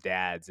and as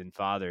dads and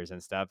fathers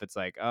and stuff. It's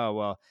like, oh,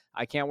 well,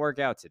 I can't work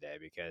out today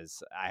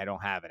because I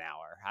don't have an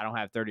hour. I don't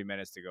have 30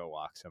 minutes to go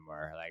walk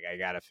somewhere. Like I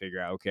got to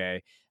figure out,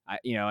 okay.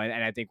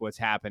 And I think what's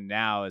happened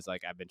now is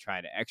like, I've been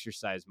trying to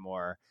exercise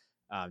more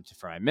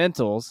for my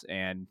mentals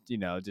and,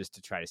 just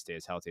to try to stay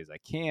as healthy as I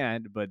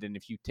can. But then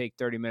if you take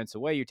 30 minutes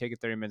away, you're taking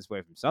 30 minutes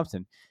away from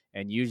something.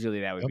 And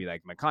usually that would Yep. be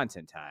like my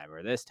content time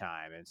or this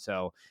time. And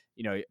so,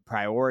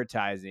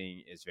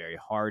 prioritizing is very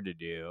hard to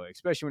do,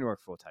 especially when you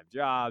work full-time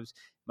jobs.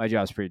 My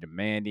job's pretty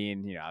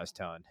demanding. I was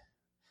telling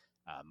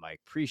Mike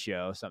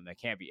pre-show something that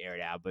can't be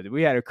aired out, but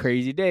we had a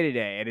crazy day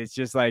today. And it's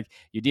just like,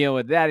 you're dealing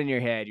with that in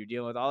your head. You're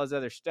dealing with all this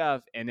other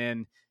stuff. And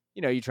then,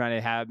 you're trying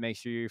to make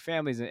sure your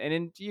family's and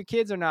then your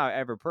kids are not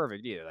ever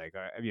perfect either. Like,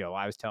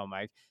 I was telling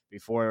Mike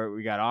before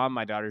we got on,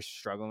 my daughter's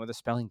struggling with a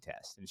spelling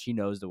test and she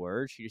knows the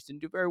word. She just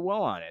didn't do very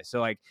well on it. So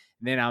like,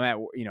 then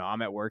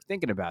I'm at work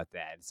thinking about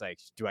that. It's like,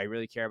 do I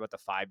really care about the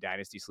 5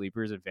 dynasty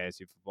sleepers in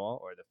fantasy football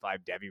or the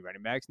 5 Debbie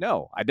running backs?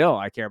 No, I don't.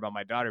 I care about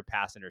my daughter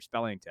passing her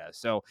spelling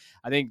test. So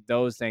I think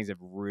those things have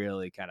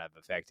really kind of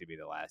affected me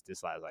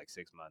this last like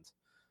 6 months.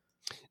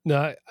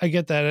 No, I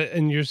get that.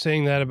 And you're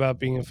saying that about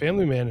being a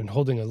family man and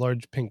holding a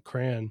large pink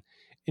crayon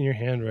in your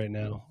hand right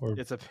now. Or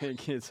It's a pink,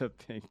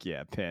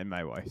 pen.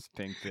 My wife's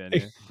pink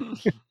pen.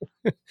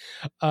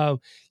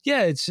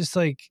 yeah, it's just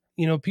like,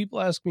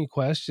 people ask me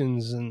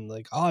questions and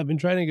like, oh, I've been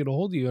trying to get a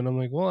hold of you. And I'm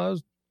like, well, I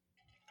was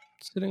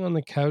sitting on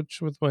the couch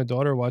with my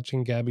daughter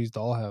watching Gabby's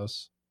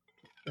Dollhouse.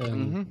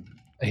 And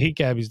I hate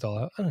Gabby's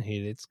Dollhouse. I don't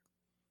hate it.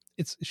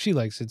 It's she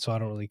likes it, so I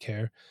don't really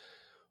care.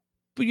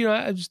 But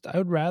I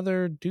would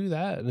rather do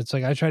that. And it's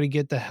like I try to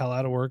get the hell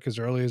out of work as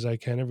early as I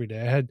can every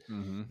day. I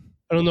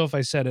don't know if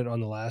I said it on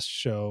the last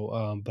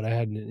show, but I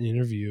had an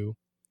interview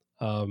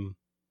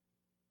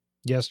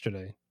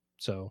yesterday.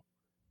 So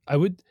I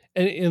would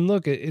and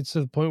look, it's to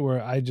the point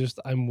where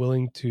I'm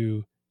willing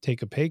to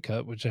take a pay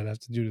cut, which I'd have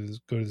to do to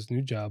go to this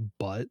new job,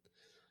 but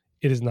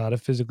it is not a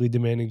physically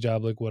demanding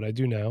job like what I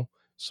do now.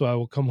 So I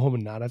will come home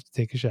and not have to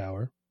take a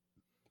shower,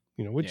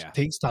 which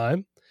takes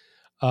time.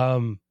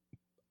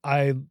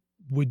 I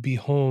would be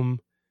home.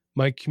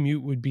 My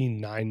commute would be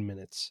 9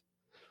 minutes,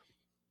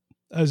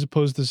 as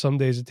opposed to some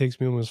days it takes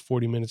me almost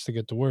 40 minutes to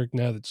get to work.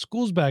 Now that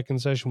school's back in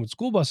session with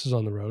school buses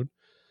on the road,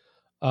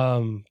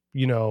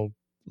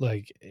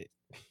 like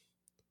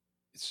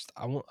it's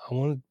I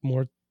want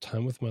more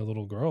time with my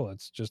little girl.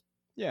 That's just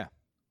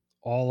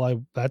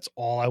that's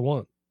all I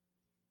want.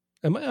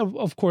 And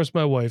of course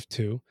my wife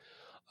too.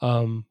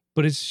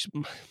 But it's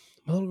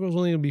my little girl's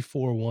only gonna be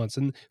 4 once,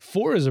 and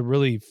 4 is a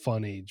really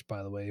fun age,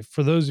 by the way.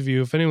 For those of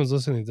you, if anyone's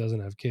listening that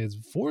doesn't have kids,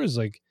 4 is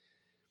like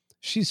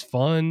she's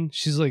fun.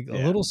 She's like a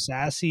little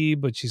sassy,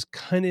 but she's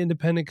kind of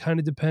independent, kind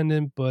of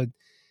dependent, but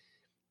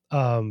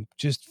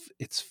just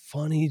it's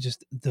funny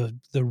just the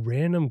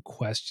random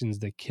questions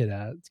that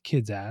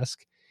kids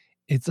ask.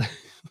 It's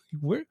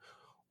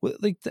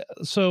like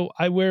so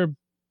I wear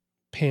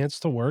pants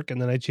to work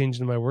and then I change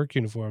into my work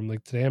uniform.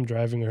 Like today I'm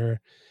driving her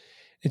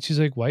and she's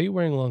like, why are you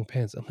wearing long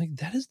pants? I'm like,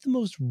 that is the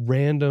most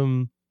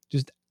random,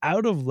 just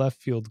out of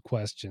left field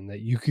question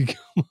that you could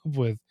come up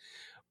with.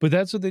 But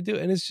that's what they do.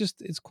 And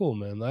it's cool,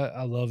 man.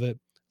 I love it.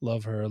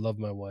 Love her. Love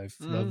my wife.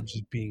 Love Mhm.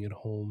 just being at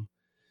home.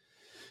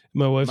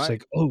 My wife's My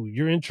like, "Oh,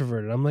 you're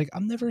introverted." I'm like,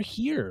 "I'm never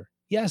here."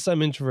 Yes,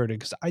 I'm introverted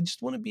because I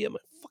just want to be at my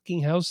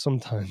fucking house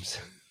sometimes.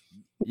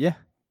 Yeah.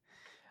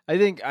 I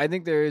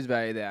think there is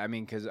value there. I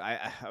mean, because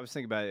I was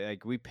thinking about it,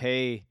 like we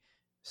pay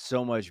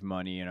so much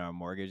money in our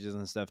mortgages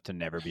and stuff to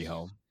never be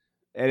home.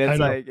 And I it's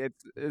know. like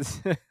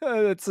it's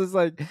it's just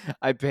like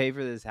I pay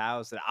for this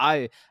house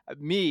and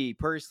me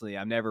personally,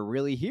 I'm never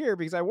really here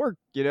because I work,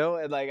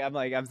 and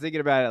I'm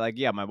thinking about it like,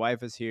 yeah, my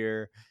wife is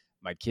here,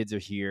 my kids are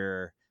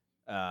here.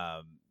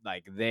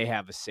 Like they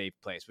have a safe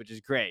place, which is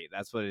great.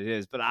 That's what it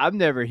is. But I'm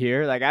never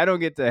here. Like I don't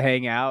get to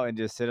hang out and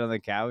just sit on the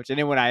couch. And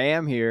then when I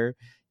am here,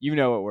 you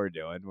know what we're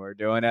doing. We're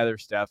doing other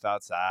stuff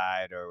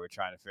outside, or we're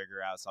trying to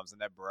figure out something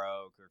that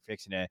broke or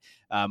fixing it.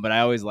 But I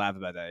always laugh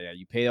about that. Yeah,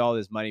 you pay all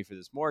this money for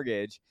this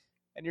mortgage,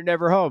 and you're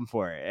never home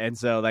for it. And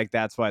so, like,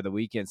 that's why the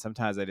weekend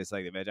sometimes I just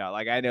like to veg out.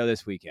 Like, I know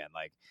this weekend,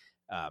 like,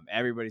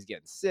 everybody's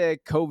getting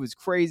sick. COVID's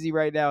crazy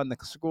right now in the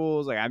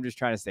schools. Like, I'm just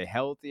trying to stay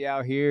healthy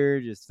out here.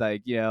 Just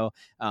like,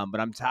 but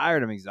I'm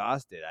tired. I'm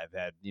exhausted.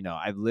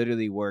 I've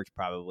literally worked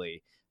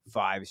probably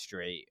 5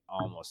 straight,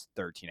 almost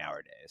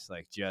 13-hour days,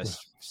 like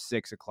just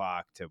 6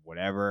 o'clock to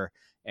whatever,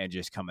 and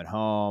just coming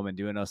home and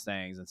doing those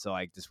things. And so,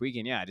 like, this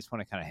weekend, yeah, I just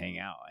want to kind of hang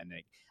out. And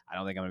like, I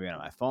don't think I'm gonna be on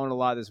my phone a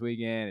lot this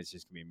weekend. It's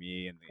just gonna be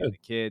me and the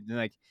kid. And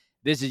like,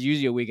 this is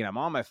usually a weekend I'm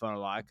on my phone a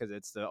lot because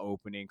it's the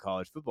opening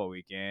college football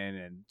weekend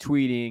and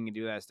tweeting and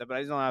do that stuff. But I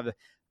just don't have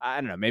I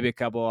don't know, maybe a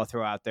couple I'll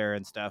throw out there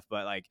and stuff.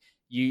 But like,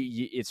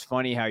 it's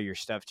funny how your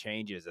stuff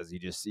changes as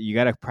you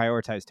got to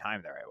prioritize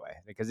time the right way,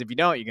 because if you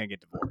don't, you're gonna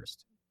get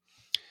divorced.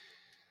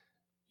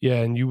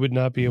 Yeah, and you would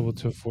not be able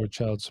to afford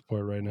child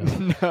support right now.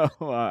 No,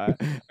 I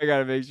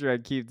gotta make sure I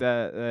keep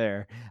that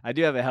there. I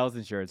do have a health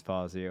insurance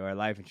policy or a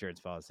life insurance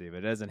policy, but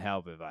it doesn't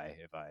help if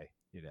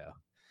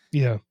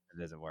Yeah. it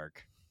doesn't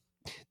work.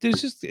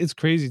 It's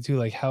crazy too,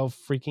 like how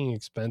freaking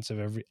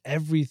expensive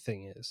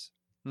everything is.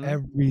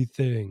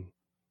 Everything.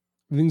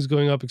 Everything's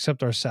going up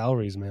except our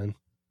salaries, man.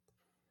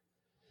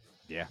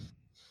 Yeah.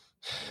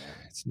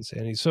 It's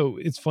insanity. So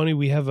it's funny,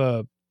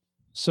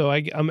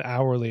 I'm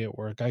hourly at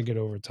work. I get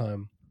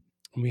overtime.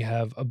 And we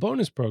have a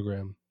bonus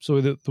program.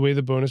 So the way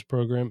the bonus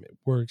program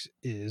works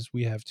is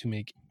we have to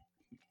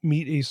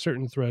meet a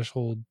certain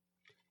threshold.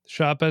 The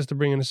shop has to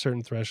bring in a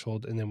certain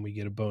threshold, and then we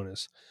get a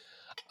bonus.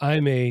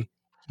 I'm a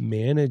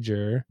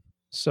manager,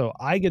 so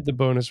I get the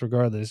bonus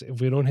regardless. If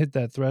we don't hit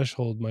that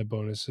threshold, my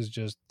bonus is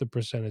just the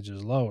percentage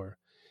is lower.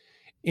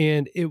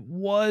 And it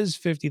was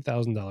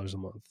 $50,000 a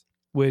month,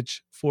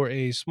 which for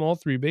a small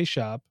 3-bay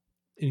shop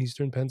in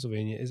Eastern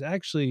Pennsylvania is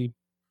actually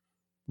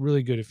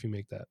really good if you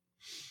make that.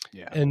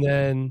 Yeah. And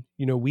then,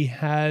 we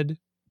had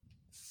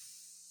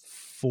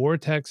 4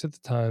 techs at the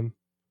time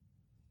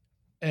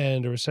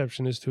and a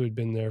receptionist who had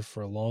been there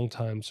for a long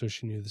time, so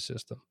she knew the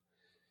system.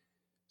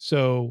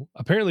 So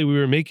apparently we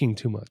were making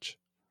too much.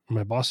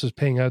 My boss was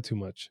paying out too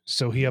much.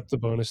 So he upped the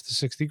bonus to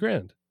 60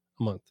 grand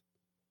a month.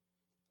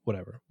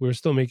 Whatever. We were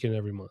still making it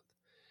every month.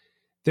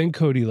 Then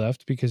Cody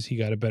left because he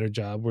got a better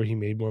job where he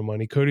made more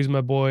money. Cody's my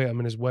boy. I'm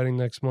in his wedding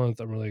next month.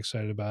 I'm really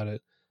excited about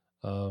it.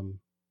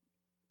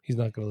 He's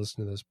not going to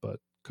listen to this, but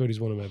Cody's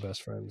one of my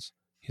best friends.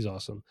 He's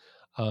awesome.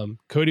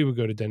 Cody would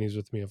go to Denny's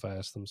with me if I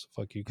asked him. So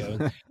fuck you,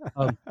 Kevin.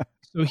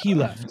 So he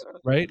left,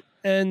 right?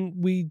 And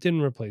we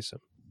didn't replace him.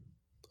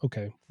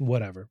 Okay,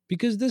 whatever.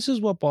 Because this is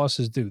what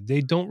bosses do.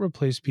 They don't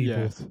replace people.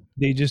 Yes.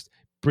 They just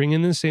bring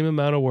in the same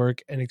amount of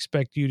work and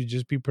expect you to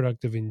just be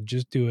productive and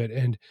just do it.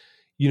 And,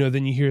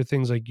 then you hear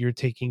things like you're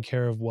taking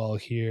care of well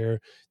here,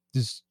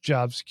 this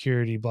job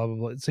security, blah, blah,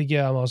 blah. It's like,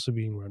 yeah, I'm also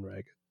being run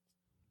ragged.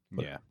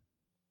 Yeah.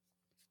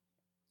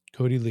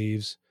 Cody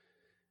leaves.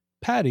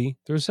 Patty,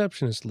 the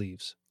receptionist,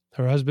 leaves.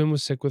 Her husband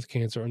was sick with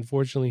cancer.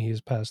 Unfortunately, he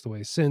has passed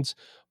away since,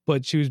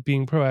 but she was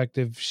being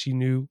proactive. She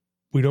knew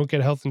we don't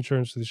get health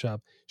insurance for the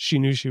shop. She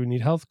knew she would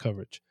need health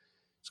coverage.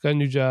 She's got a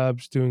new job.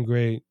 She's doing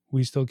great.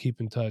 We still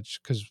keep in touch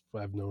because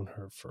I've known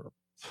her for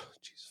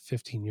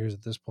 15 years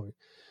at this point.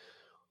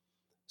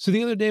 So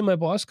the other day, my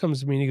boss comes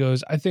to me and he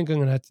goes, I think I'm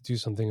going to have to do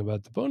something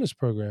about the bonus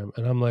program.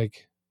 And I'm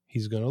like,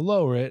 he's going to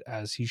lower it,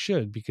 as he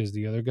should, because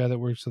the other guy that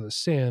works with us,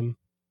 Sam,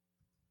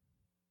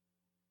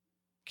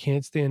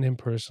 can't stand him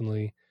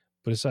personally.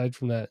 But aside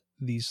from that,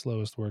 the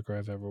slowest worker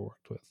I've ever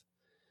worked with.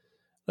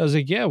 I was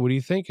like, yeah, what are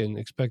you thinking?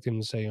 Expect him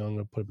to say, I'm going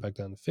to put it back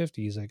down to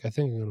 50. He's like, I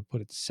think I'm going to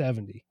put it to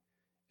 70.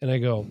 And I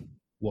go,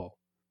 whoa,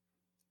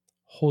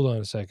 hold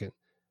on a second.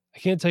 I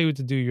can't tell you what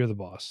to do. You're the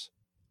boss.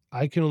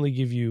 I can only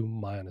give you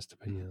my honest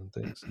opinion on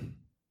things.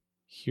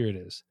 Here it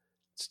is.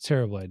 It's a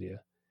terrible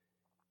idea.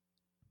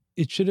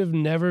 It should have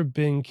never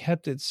been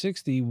kept at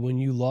 60 when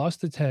you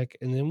lost the tech,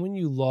 and then when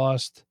you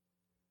lost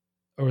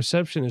a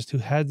receptionist who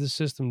had the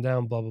system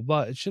down, blah, blah,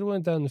 blah. It should have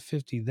went down to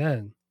 50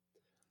 then.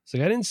 It's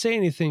like, I didn't say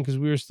anything because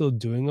we were still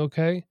doing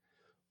okay,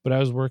 but I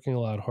was working a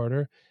lot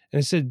harder. And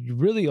I said,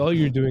 really, all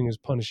you're doing is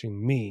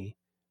punishing me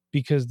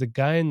because the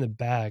guy in the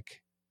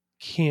back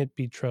can't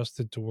be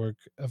trusted to work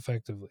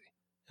effectively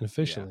and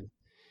efficiently.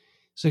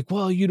 Yeah. It's like,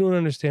 well, you don't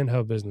understand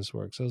how business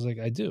works. I was like,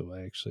 I do.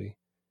 I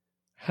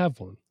have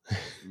one.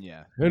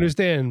 Yeah. I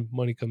understand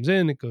money comes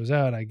in, it goes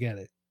out. I get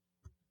it.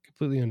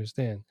 Completely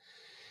understand.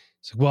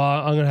 It's like, well,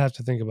 I'm going to have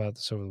to think about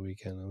this over the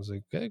weekend. I was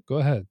like, okay, go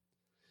ahead.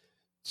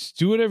 Just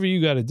do whatever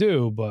you got to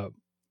do. But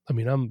I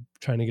mean, I'm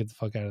trying to get the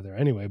fuck out of there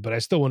anyway, but I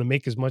still want to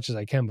make as much as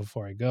I can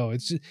before I go.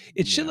 It's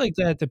shit like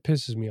that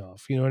pisses me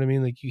off. You know what I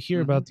mean? Like you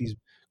hear about these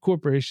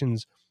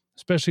corporations,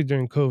 especially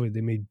during COVID,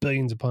 they made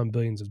billions upon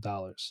billions of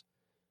dollars.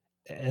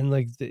 And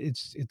like,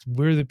 it's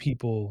we're the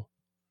people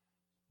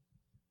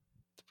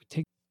we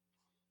take.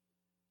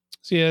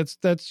 So yeah,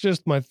 that's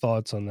just my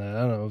thoughts on that.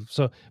 I don't know.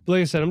 So, but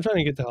like I said, I'm trying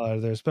to get the hell out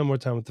of there, spend more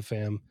time with the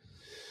fam.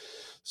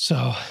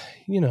 So,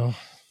 we'll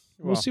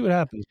Well, see what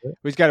happens. Right?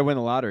 we just got to win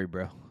the lottery,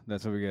 bro.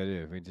 That's what we got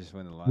to do. We just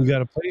win the lottery.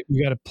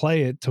 We gotta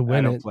play it to win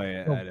I don't it. play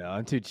it. I know.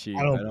 I'm too cheap.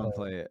 I I don't don't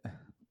play it. play it.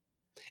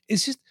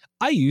 It's just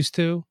I used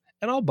to,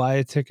 and I'll buy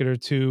a ticket or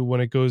two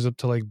when it goes up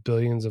to like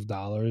billions of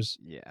dollars.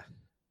 Yeah.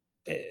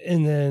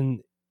 And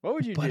then what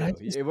would you but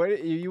do?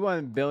 What you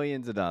won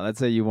billions of dollars? Let's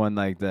say you won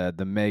like the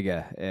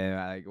mega, and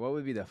like, what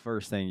would be the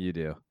first thing you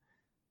do?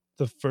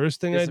 The first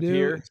thing I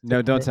do?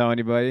 No, don't tell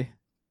anybody.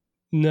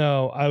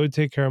 No, I would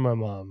take care of my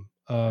mom.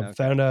 Okay.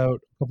 Found out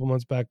a couple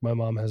months back my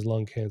mom has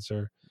lung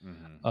cancer.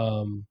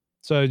 Mm-hmm.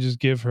 So I just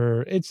give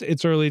her. It's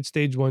early. It's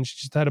stage 1. She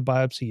just had a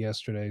biopsy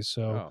yesterday.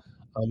 So,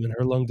 and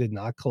her lung did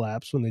not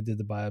collapse when they did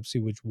the biopsy,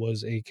 which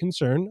was a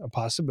concern, a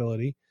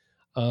possibility.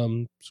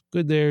 It's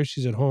good there.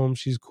 She's at home.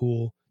 She's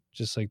cool.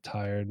 Just like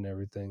tired and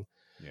everything.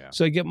 Yeah.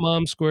 So I get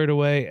mom squared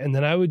away, and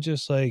then I would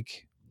just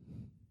like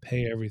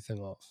pay everything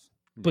off,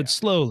 but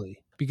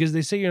slowly, because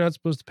they say you're not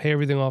supposed to pay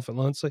everything off at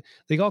once. Like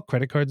they got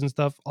credit cards and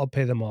stuff. I'll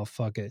pay them off.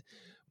 Fuck it.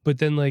 But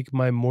then like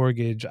my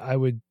mortgage, I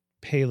would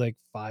pay like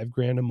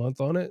 $5,000 a month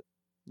on it.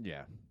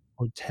 Yeah.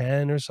 Or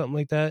 10 or something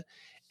like that.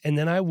 And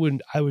then I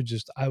would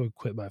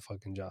quit my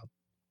fucking job.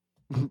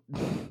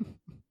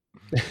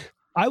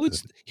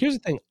 Here's the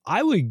thing.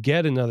 I would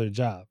get another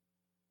job.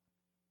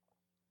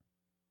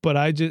 But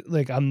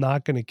I'm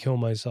not going to kill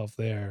myself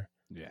there.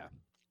 Yeah.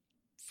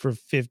 For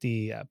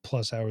 50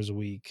 plus hours a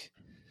week.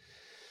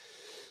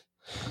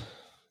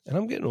 And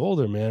I'm getting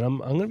older, man. I'm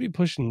going to be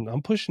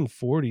pushing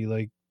 40.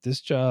 Like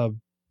this job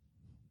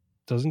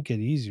doesn't get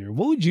easier.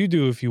 What would you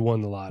do if you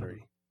won the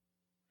lottery?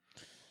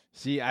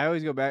 See, I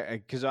always go back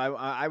because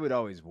I would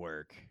always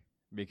work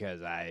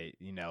because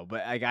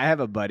but like I have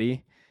a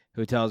buddy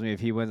who tells me if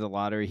he wins the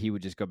lottery, he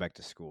would just go back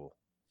to school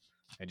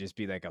and just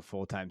be like a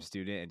full-time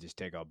student and just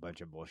take a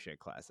bunch of bullshit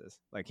classes.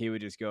 Like he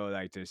would just go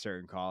like to a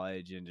certain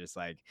college and just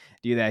like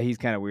do that. He's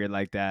kind of weird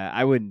like that.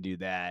 I wouldn't do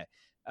that.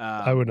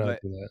 I would not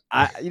do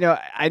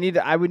that.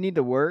 I would need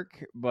to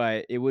work,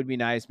 but it would be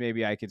nice.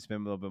 Maybe I could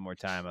spend a little bit more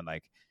time on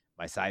like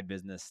my side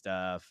business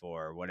stuff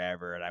or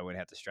whatever, and I wouldn't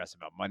have to stress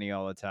about money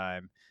all the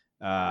time.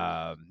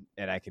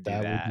 And I could do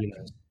that. Would be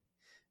nice.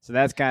 So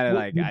that's kind of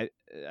like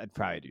I'd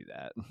probably do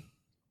that.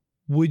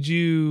 Would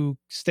you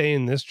stay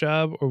in this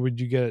job or would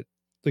you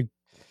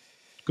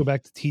go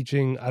back to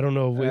teaching? I don't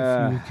know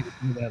if you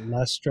could do that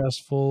less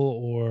stressful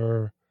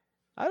or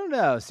I don't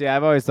know. See,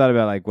 I've always thought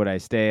about like would I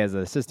stay as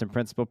an assistant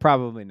principal?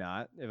 Probably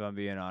not, if I'm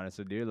being honest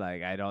with you.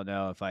 Like I don't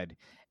know if I'd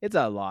it's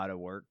a lot of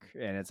work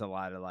and it's a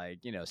lot of like,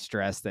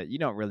 stress that you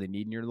don't really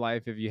need in your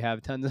life if you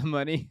have tons of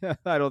money.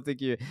 I don't think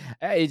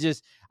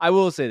I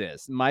will say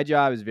this. My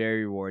job is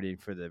very rewarding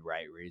for the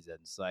right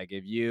reasons. Like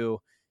if you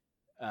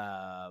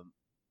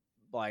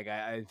like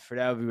for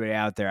everybody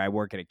out there, I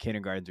work at a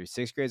kindergarten through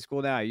 6th grade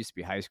school now. I used to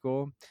be high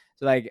school.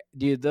 So like,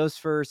 dude, those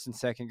 1st and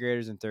 2nd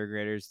graders and 3rd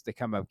graders, they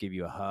come up, give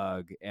you a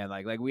hug. And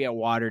like we had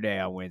water day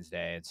on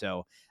Wednesday. And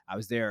so I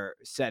was there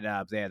setting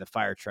up. They had the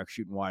fire truck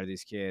shooting water to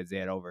these kids. They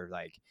had over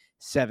like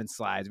 7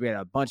 slides. We had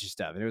a bunch of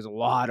stuff. And it was a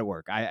lot of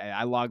work.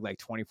 I logged like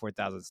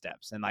 24,000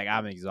 steps. And like,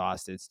 I'm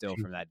exhausted still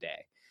from that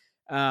day.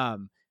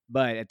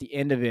 But at the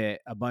end of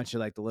it, a bunch of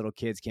like the little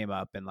kids came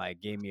up and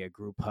like gave me a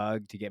group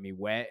hug to get me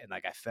wet. And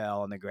like I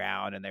fell on the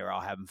ground and they were all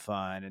having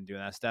fun and doing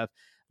that stuff.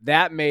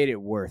 That made it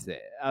worth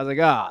it. I was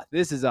like,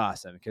 this is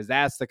awesome. Because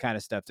that's the kind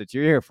of stuff that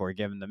you're here for,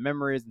 giving the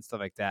memories and stuff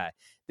like that.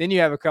 Then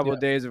you have a couple of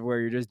days of where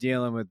you're just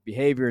dealing with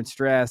behavior and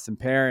stress and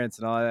parents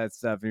and all that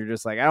stuff. And you're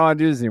just like, I don't want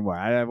to do this anymore.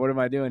 What am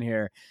I doing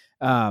here?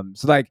 So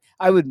like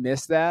I would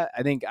miss that.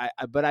 I think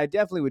but I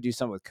definitely would do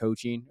something with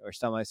coaching or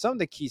something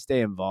to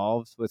stay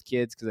involved with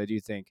kids. Cause I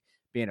do think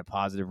being a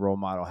positive role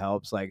model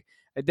helps. Like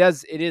it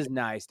is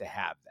nice to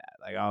have that.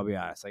 Like, I'll be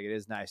honest, like it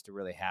is nice to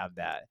really have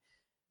that,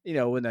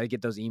 when I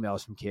get those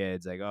emails from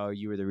kids, like, oh,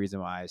 you were the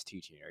reason why I was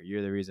teaching, or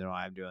you're the reason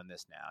why I'm doing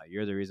this now.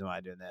 You're the reason why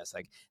I'm doing this.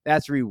 Like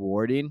that's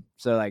rewarding.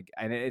 So like,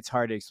 and it's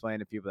hard to explain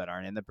to people that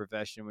aren't in the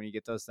profession when you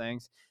get those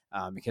things,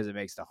 because it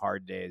makes the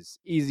hard days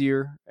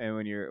easier. And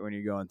when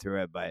you're going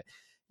through it, but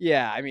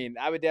yeah, I mean,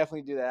 I would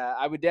definitely do that.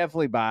 I would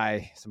definitely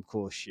buy some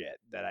cool shit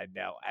that I'd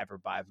never ever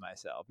buy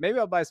myself. Maybe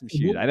I'll buy some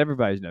shoes. I never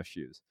buy enough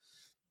shoes.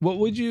 What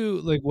would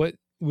you like? What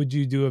would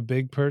you do a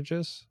big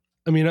purchase?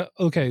 I mean,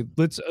 okay,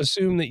 let's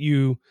assume that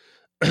you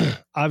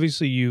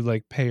obviously you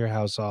like pay your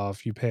house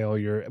off, you pay all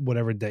your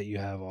whatever debt you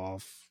have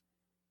off.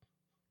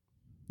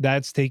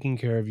 That's taken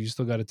care of. You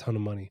still got a ton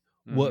of money.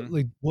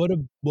 Mm-hmm.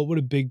 What would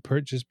a big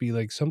purchase be?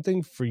 Like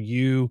something for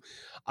you.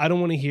 I don't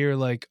want to hear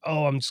like,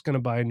 oh, I'm just gonna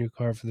buy a new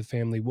car for the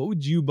family. What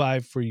would you buy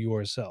for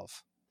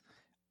yourself?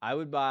 I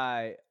would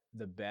buy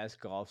the best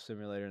golf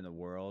simulator in the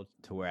world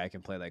to where I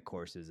can play like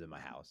courses in my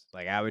house.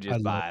 Like I would I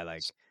just love buy this.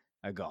 like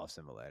a golf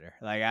simulator.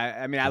 Like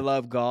I mean I Yeah.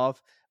 love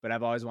golf, but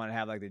I've always wanted to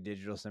have like the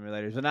digital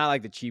simulators, but not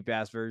like the cheap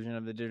ass version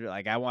of the digital.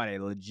 Like I want a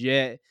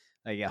legit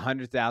like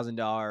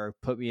 $100,000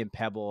 put me in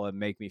Pebble and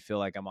make me feel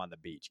like I'm on the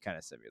beach kind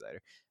of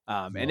simulator.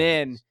 And Love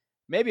then this.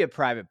 maybe a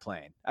private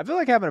plane. I feel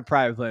like having a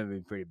private plane would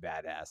be pretty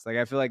badass. Like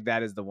I feel like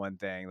that is the one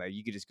thing. Like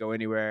you could just go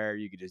anywhere,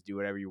 you could just do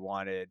whatever you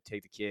wanted,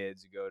 take the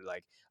kids, go to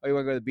like, oh, you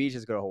want to go to the beach?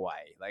 Let's go to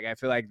Hawaii. Like I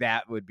feel like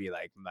that would be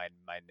like my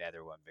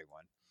nether one big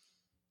one.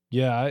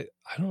 Yeah, I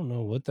don't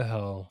know what the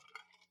hell.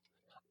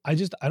 I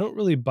don't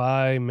really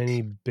buy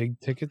many big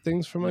ticket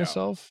things for No,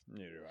 myself.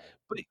 neither do I.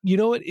 But you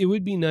know what? It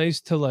would be nice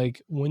to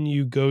like when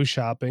you go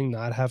shopping,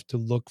 not have to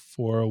look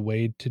for a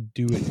way to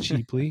do it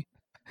cheaply.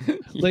 Yeah.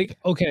 Like,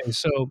 okay,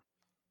 so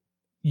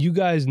you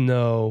guys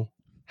know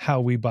how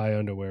we buy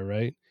underwear,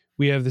 right?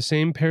 We have the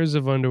same pairs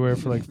of underwear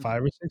for like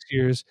 5 or 6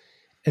 years.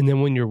 And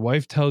then when your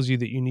wife tells you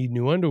that you need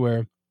new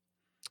underwear,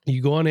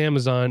 you go on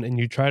Amazon and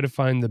you try to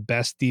find the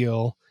best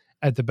deal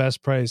at the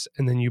best price.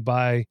 And then you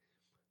buy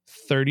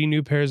 30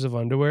 new pairs of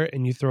underwear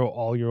and you throw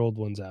all your old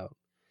ones out.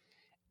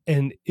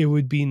 And it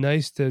would be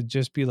nice to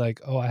just be like,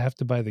 oh, I have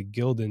to buy the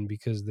Gildan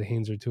because the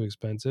Hanes are too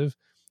expensive.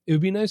 It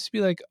would be nice to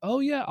be like, oh,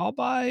 yeah, I'll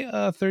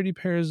buy 30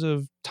 pairs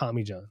of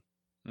Tommy John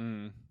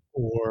Mm.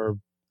 or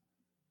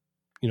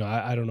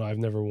I don't know. I've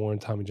never worn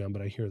Tommy John,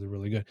 but I hear they're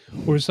really good,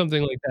 or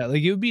something like that.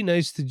 Like it would be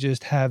nice to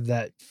just have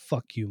that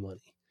fuck you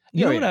money.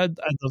 You Oh know what yeah.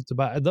 I'd love to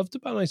buy? I'd love to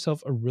buy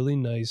myself a really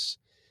nice.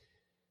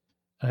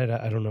 I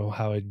don't know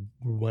how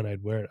when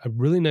I'd wear it. A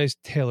really nice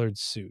tailored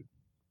suit.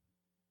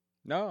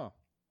 No.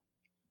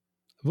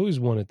 I've always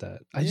wanted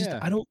that. Yeah.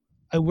 I don't.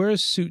 I wear a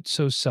suit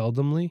so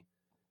seldomly.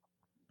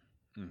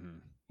 Mm-hmm.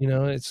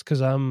 It's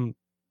because I'm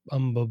a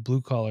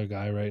blue collar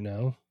guy right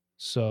now.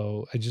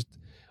 So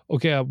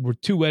okay. We're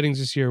two weddings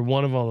this year.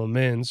 One of them I'm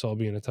in, so I'll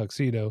be in a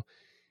tuxedo.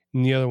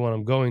 And the other one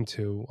I'm going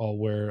to,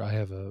 I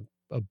have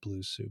a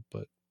blue suit,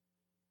 but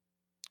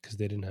because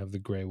they didn't have the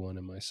gray one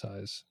in my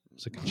size. It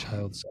was like a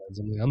child size.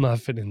 I'm like, I'm not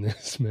fitting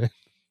this, man.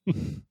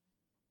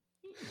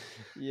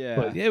 Yeah.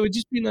 But yeah, it would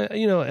just be nice,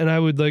 and I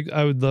would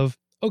love,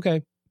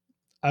 okay,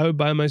 I would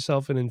buy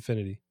myself an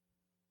Infinity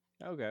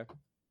Okay.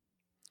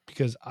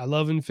 because I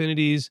love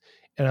Infinities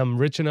and I'm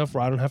rich enough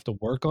where I don't have to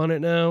work on it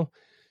now.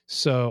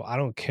 So I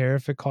don't care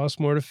if it costs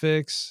more to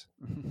fix,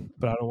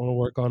 but I don't want to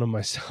work on them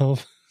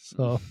myself.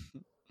 So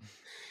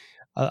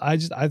I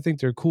think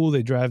they're cool.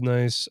 They drive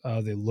nice.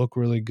 They look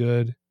really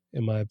good,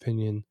 in my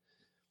opinion.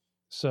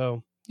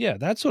 So yeah,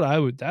 That's what I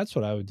would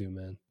do,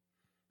 man.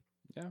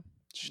 Yeah.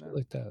 Shit No.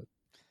 like that.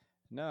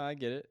 No, I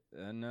get it.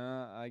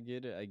 No, I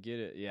get it. I get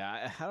it.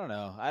 Yeah, I don't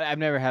know. I've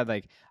never had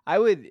like I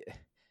would.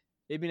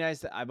 It'd be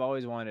nice. I've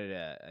always wanted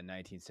a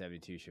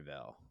 1972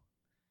 Chevelle.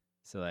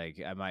 So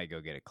like I might go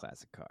get a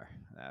classic car.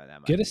 That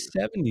Get might a be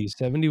 70.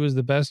 70 was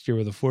the best year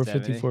with a 70.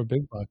 454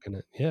 big block in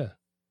it. Yeah.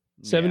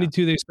 Yeah.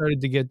 72, they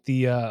started to get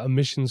the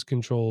emissions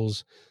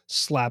controls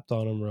slapped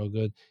on them real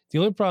good. The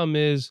only problem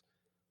is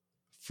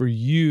for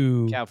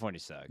you, California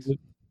sucks.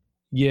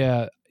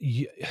 yeah,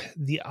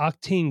 the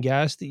octane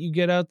gas that you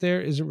get out there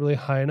isn't really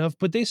high enough,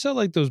 but they sell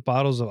like those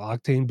bottles of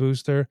octane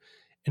booster.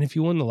 And if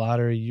you win the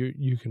lottery,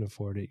 you can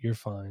afford it. You're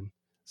fine.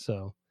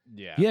 So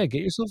Yeah. yeah,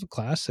 get yourself a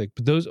classic.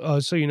 But those,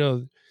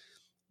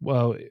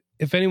 well,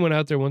 if anyone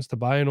out there wants to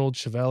buy an old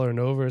Chevelle or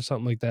Nova or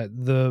something like that,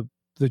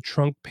 the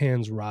trunk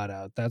pans rot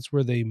out. That's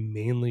where they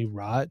mainly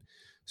rot.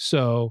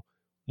 So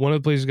one of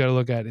the places you got to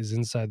look at is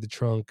inside the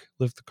trunk.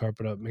 Lift the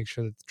carpet up, make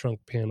sure that the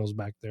trunk panels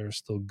back there are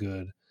still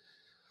good.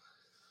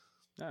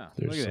 Oh, look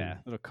There's at some.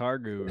 that little car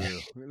guru.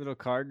 Little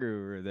car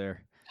guru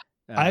there.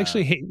 I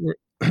actually hate.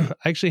 I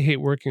actually hate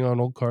working on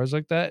old cars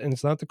like that, and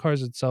it's not the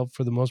cars itself.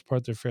 For the most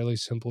part, they're fairly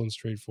simple and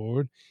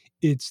straightforward.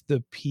 It's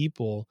the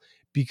people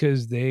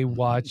because they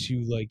watch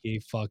you like a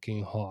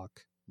fucking hawk.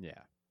 Yeah.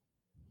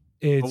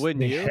 But It's wouldn't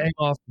they you? hang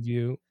off of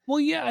you. Well,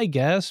 yeah, I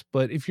guess,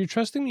 but if you're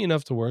trusting me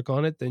enough to work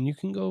on it, then you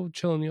can go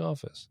chill in the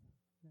office.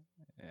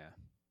 Yeah.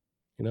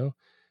 You know,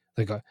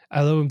 like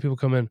I love when people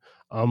come in.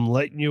 I'm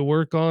letting you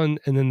work on,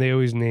 and then they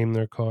always name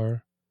their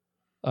car.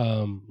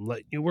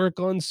 Letting you work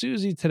on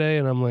Susie today,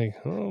 and I'm like,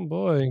 oh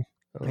boy.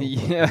 Oh,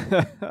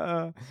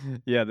 Yeah.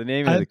 Yeah, the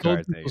naming of the I've car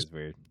told thing people, is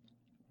weird.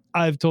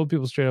 I've told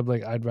people straight up,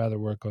 like I'd rather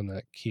work on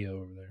that Kia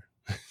over there.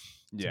 To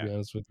Yeah. be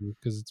honest with you,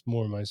 because it's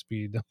more my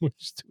speed. I'm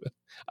used to it.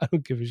 I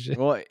don't give a shit.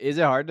 Well, is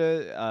it hard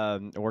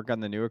to work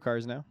on the newer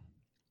cars now?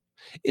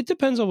 It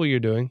depends on what you're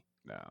doing.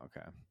 No,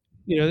 okay.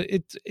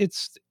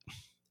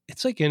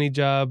 It's like any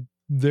job.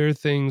 There are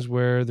things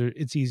where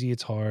it's easy,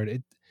 it's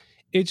hard.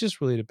 It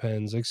just really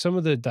depends. Like some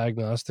of the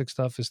diagnostic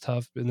stuff is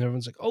tough, and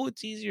everyone's like, "Oh,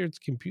 it's easier. It's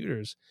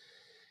computers."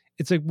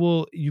 It's like,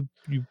 well, you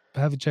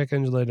have a check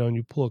engine light on,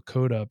 you pull a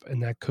code up,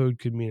 and that code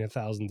could mean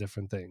 1,000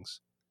 different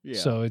things. Yeah.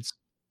 So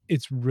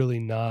it's really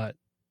not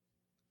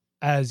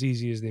as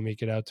easy as they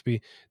make it out to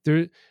be.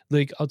 There,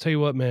 like I'll tell you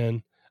what,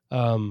 man.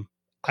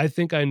 I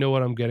think I know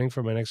what I'm getting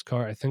for my next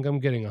car. I think I'm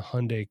getting a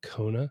Hyundai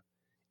Kona.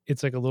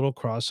 It's like a little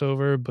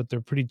crossover, but they're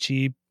pretty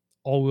cheap,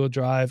 all-wheel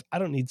drive. I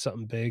don't need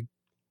something big,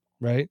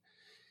 right?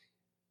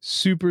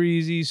 Super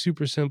easy,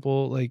 super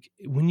simple. Like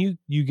when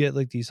you get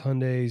like these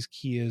Hyundais,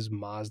 Kias,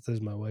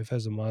 Mazdas. My wife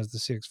has a Mazda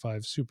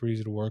CX-5, super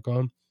easy to work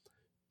on.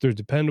 They're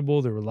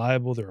dependable, they're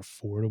reliable, they're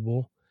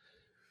affordable.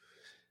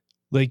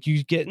 Like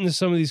you get into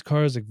some of these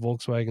cars like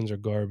Volkswagens are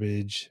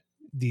garbage.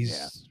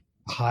 These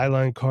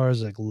Highline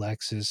cars like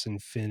Lexus,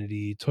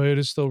 Infinity,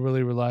 Toyota's still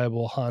really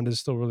reliable. Honda's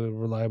still really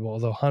reliable.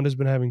 Although Honda's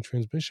been having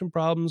transmission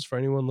problems. For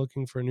anyone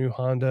looking for a new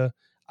Honda,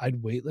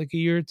 I'd wait like a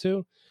year or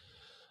two.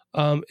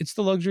 It's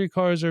the luxury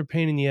cars are a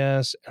pain in the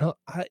ass. And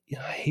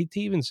I hate to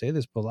even say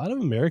this, but a lot of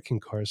American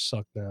cars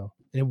suck now.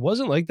 And it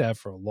wasn't like that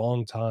for a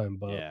long time,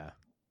 but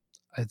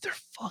they're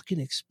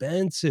fucking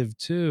expensive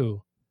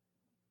too.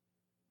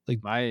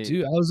 Like,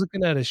 dude, I was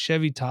looking at a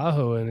Chevy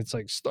Tahoe and it's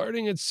like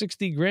starting at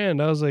 60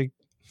 grand. I was like,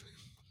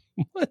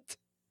 what?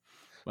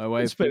 My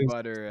wife, we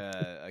bought her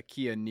a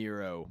Kia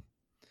Niro.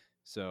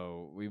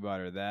 So we bought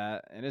her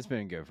that, and it's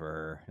been good for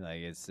her.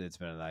 Like it's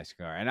been a nice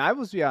car. And I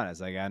will be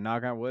honest, like I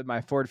knock on wood,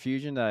 my Ford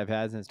Fusion that I've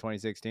had since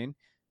 2016,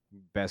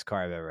 best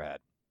car I've ever had.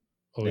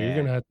 Oh, you're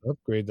gonna have to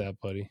upgrade that,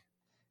 buddy.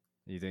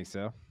 You think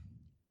so?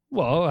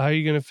 Well, how are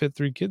you gonna fit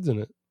 3 kids in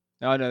it?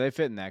 Oh no, they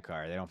fit in that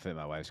car. They don't fit in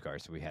my wife's car,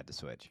 so we had to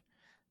switch.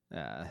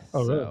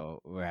 Really?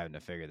 We're having to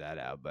figure that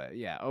out. But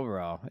yeah,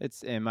 overall,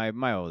 it's and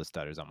my oldest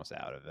daughter's almost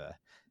out of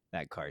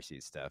that car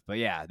seat stuff. But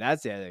yeah,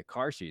 that's the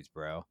car seats,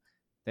 bro.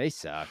 They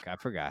suck. I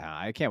forgot how.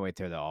 I can't wait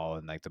till they're all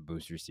in like the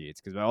booster seats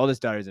because my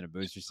oldest daughter's in a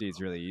booster seat. It's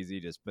really easy.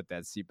 Just put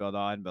that seatbelt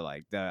on. But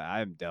like,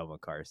 I'm done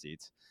with car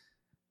seats.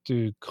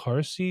 Dude,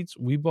 car seats.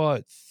 We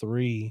bought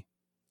 3.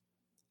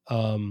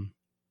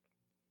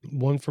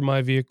 One for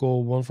my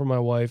vehicle, one for my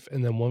wife,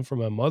 and then one for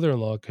my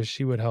mother-in-law because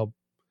she would help.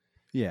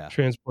 Yeah,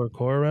 transport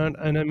Cora around,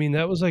 and I mean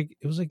that was like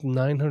it was like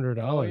 $900.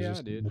 Oh yeah,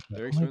 dude,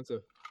 they're expensive.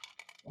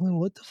 Like,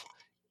 what the?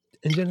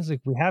 And Jenna's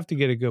like, we have to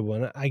get a good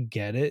one. I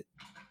get it,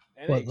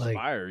 and but they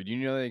expire. Like, do you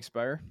know they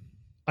expire?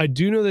 I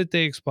do know that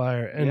they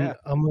expire, and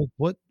I'm like,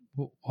 what?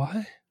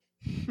 Why?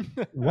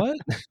 What?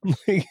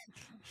 Like,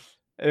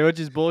 which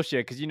is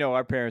bullshit because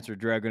our parents were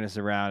dragging us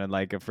around in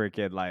like a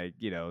freaking like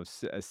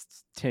a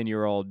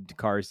 10-year-old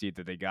car seat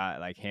that they got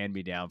like hand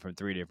me down from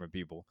 3 different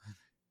people.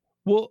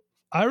 Well,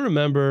 I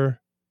remember.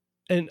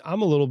 And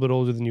I'm a little bit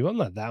older than you. I'm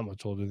not that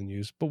much older than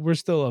you, but we're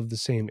still of the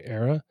same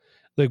era.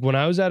 Like when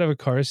I was out of a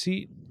car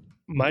seat,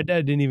 my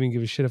dad didn't even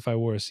give a shit if I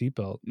wore a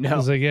seatbelt. No. He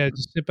was like, yeah,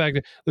 just sit back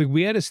there. Like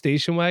we had a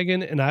station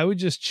wagon and I would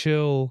just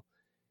chill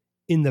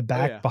in the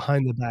back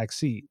behind the back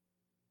seat.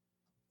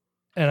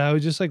 And I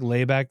would just like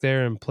lay back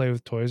there and play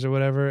with toys or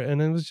whatever. And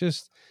that was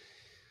just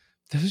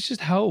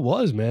how it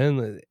was,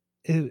 man.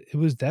 It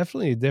was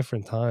definitely a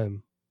different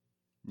time.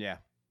 Yeah.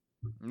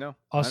 No. 100%.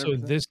 Also,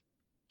 this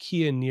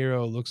Kia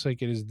Niro looks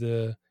like it is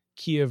the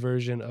Kia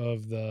version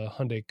of the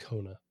Hyundai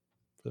Kona,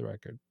 for the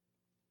record.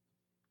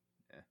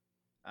 Yeah.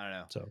 I don't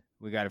know. So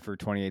we got it for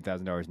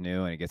 $28,000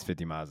 new, and it gets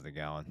 50 miles to the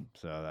gallon.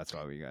 So that's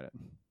why we got it.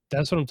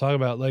 That's what I'm talking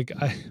about. Like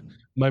I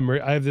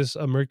have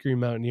a Mercury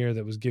Mountaineer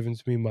that was given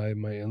to me by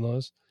my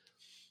in-laws,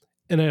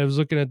 and I was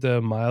looking at the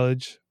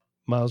miles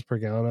per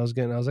gallon I was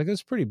getting. I was like,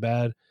 that's pretty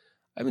bad.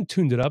 I haven't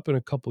tuned it up in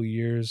a couple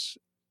years.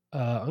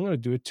 I'm gonna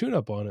do a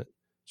tune-up on it.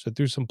 So I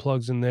threw some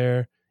plugs in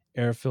there.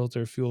 Air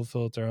filter, fuel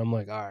filter. I'm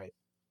like, all right,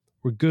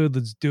 we're good.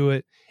 Let's do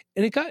it.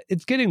 And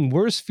it's getting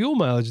worse fuel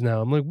mileage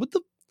now. I'm like, what the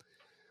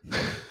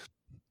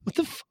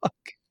fuck?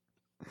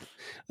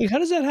 Like, how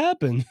does that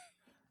happen?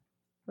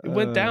 It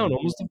went down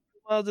almost 50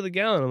 miles to the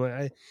gallon. I'm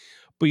like,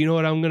 but you know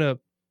what? I'm gonna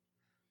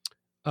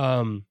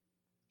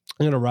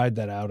ride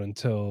that out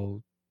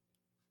until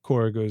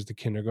Cora goes to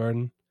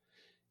kindergarten.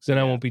 Because then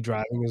I won't be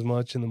driving as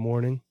much in the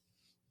morning.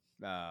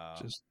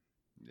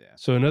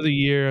 So another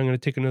year, I'm gonna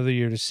take another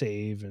year to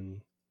save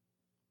and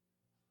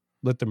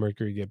let the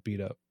Mercury get beat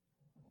up.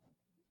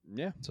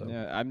 Yeah. So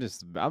I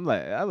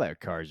let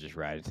cars just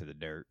ride into the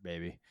dirt,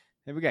 baby.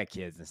 And we got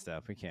kids and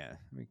stuff. We can't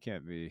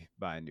be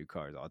buying new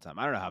cars all the time.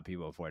 I don't know how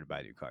people afford to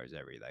buy new cars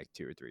every like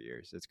 2 or 3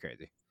 years. It's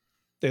crazy.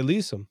 They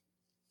lease them.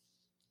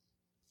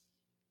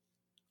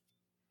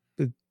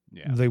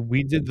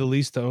 We did the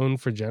lease to own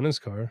for Jenna's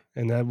car,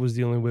 and that was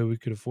the only way we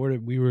could afford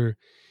it. We were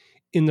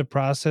in the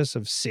process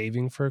of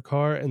saving for a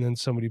car, and then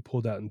somebody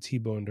pulled out and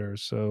T-boned her.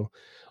 So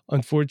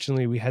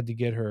unfortunately we had to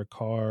get her a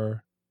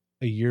car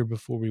a year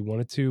before we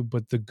wanted to.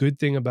 But the good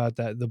thing about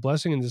that, the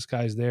blessing in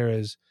disguise there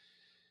is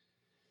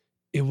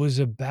it was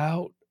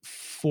about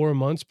 4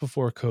 months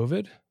before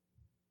COVID.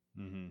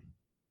 Mm-hmm.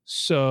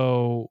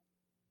 So,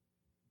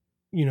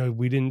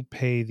 we didn't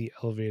pay the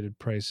elevated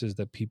prices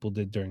that people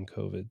did during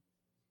COVID.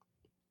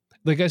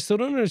 Like, I still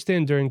don't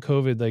understand during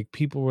COVID, like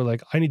people were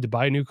like, I need to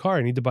buy a new car.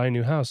 I need to buy a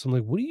new house. I'm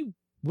like,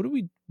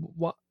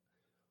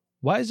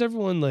 why is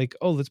everyone like,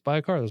 oh, let's buy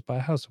a car. Let's buy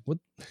a house. What?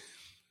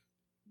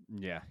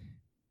 Yeah.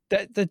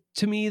 That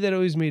to me, that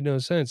always made no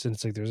sense. And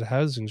it's like, there's a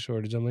housing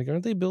shortage. I'm like,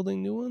 aren't they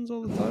building new ones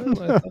all the time?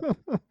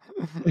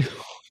 Like,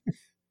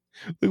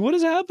 what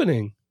is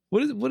happening?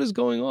 What is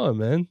going on,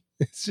 man?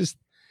 It's just,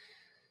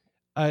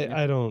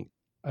 Yeah. I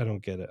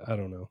don't get it. I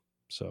don't know.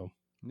 So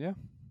Yeah.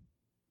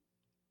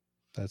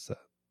 that's that.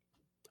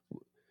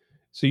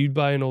 So you'd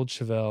buy an old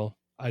Chevelle,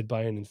 I'd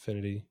buy an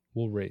Infinity.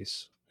 We'll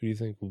race. Who do you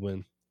think will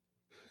win?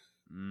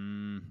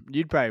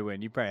 You'd probably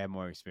win. You'd probably have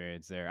more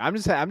experience there. I'm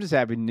just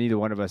happy neither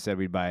one of us said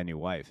we'd buy a new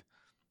wife.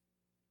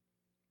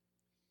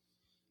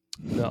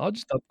 No, I'll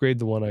just upgrade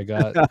the one I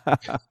got.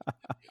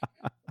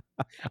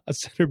 I'll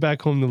send her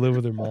back home to live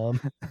with her mom.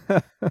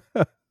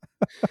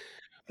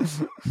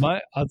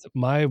 My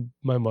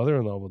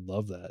mother-in-law would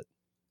love that.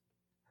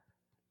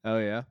 Oh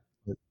yeah.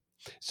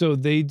 So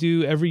they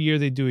do every year.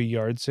 They do a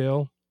yard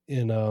sale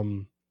in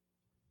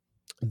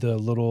the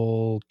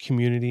little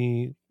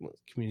community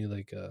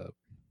like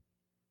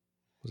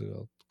what's it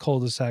called,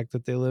 cul-de-sac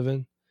that they live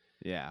in.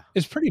 Yeah.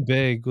 It's pretty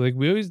big. Like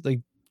we always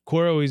like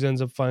Cora always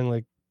ends up finding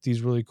like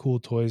these really cool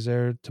toys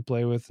there to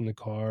play with in the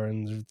car,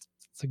 and it's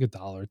like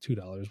 $1,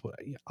 $2. What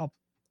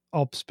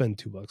I'll spend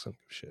 $2. I don't give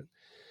a shit.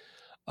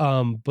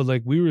 But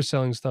like we were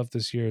selling stuff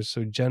this year,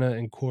 so Jenna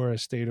and Cora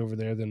stayed over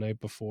there the night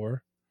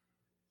before,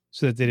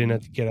 so that they didn't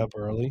have to get up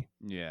early.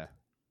 Yeah.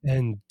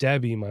 And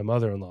Debbie, my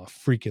mother-in-law,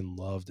 freaking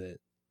loved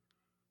it.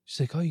 She's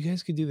like, "Oh, you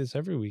guys could do this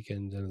every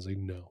weekend." And I was like,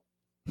 "No."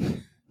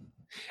 And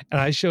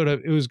I showed up.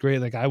 It was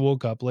great. Like I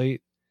woke up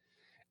late,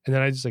 and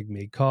then I just like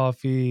made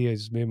coffee. I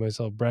just made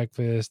myself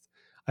breakfast.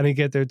 I didn't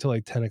get there till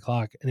like 10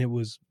 o'clock, and it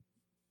was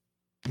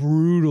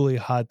brutally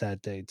hot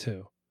that day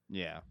too.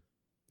 Yeah.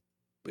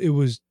 It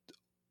was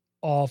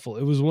awful.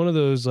 It was one of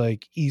those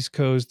like East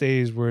Coast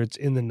days where it's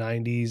in the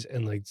 90s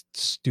and like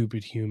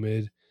stupid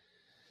humid.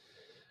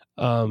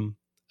 And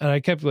I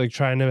kept like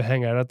trying to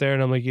hang out there,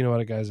 and I'm like, you know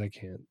what, guys, I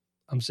can't.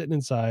 I'm sitting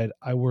inside.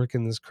 I work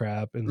in this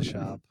crap in the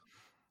shop.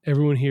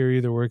 Everyone here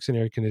either works in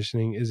air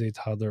conditioning, is a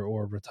toddler,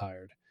 or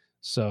retired.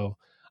 So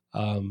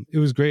it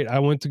was great. I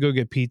went to go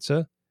get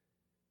pizza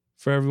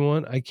for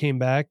everyone. I came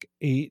back,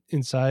 ate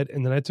inside,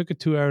 and then I took a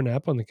 2-hour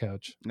nap on the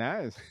couch.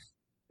 Nice.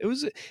 It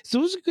was a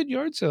good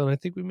yard sale, and I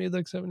think we made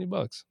like $70.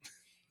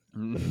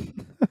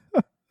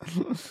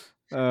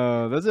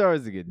 Those are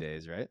always the good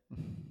days, right?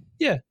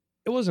 Yeah,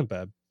 it wasn't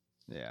bad.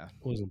 Yeah.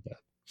 It wasn't bad.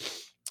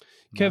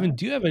 Kevin,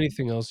 do you have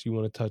anything else you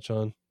want to touch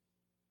on?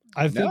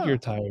 I think you're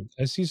tired.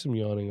 I see some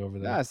yawning over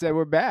there. No, I said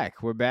we're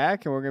back. We're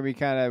back, and we're gonna be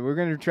we're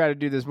gonna try to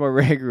do this more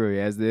regularly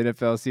as the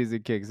NFL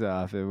season kicks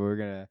off, and we're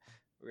gonna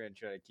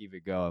try to keep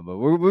it going. But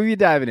we'll be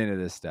diving into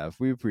this stuff.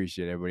 We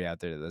appreciate everybody out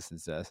there that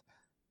listens to us.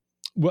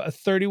 Well,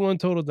 31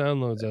 total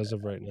downloads as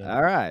of right now.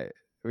 All right,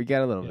 we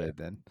got a little bit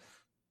then.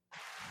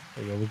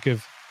 There you go. We'll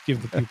give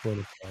the people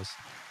an applause.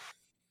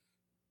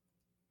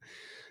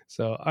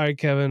 So, all right,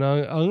 Kevin,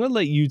 I'm gonna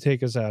let you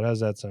take us out.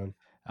 How's that sound?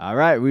 All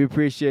right, we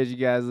appreciate you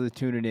guys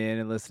tuning in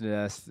and listening to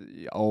us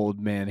old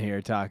men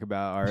here talk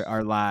about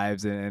our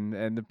lives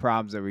and the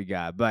problems that we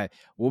got. But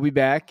we'll be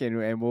back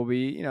and we'll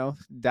be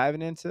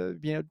diving into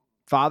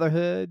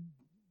fatherhood,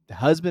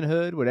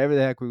 husbandhood, whatever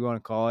the heck we want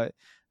to call it,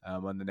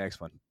 on the next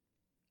one.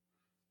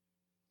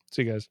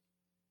 See you guys.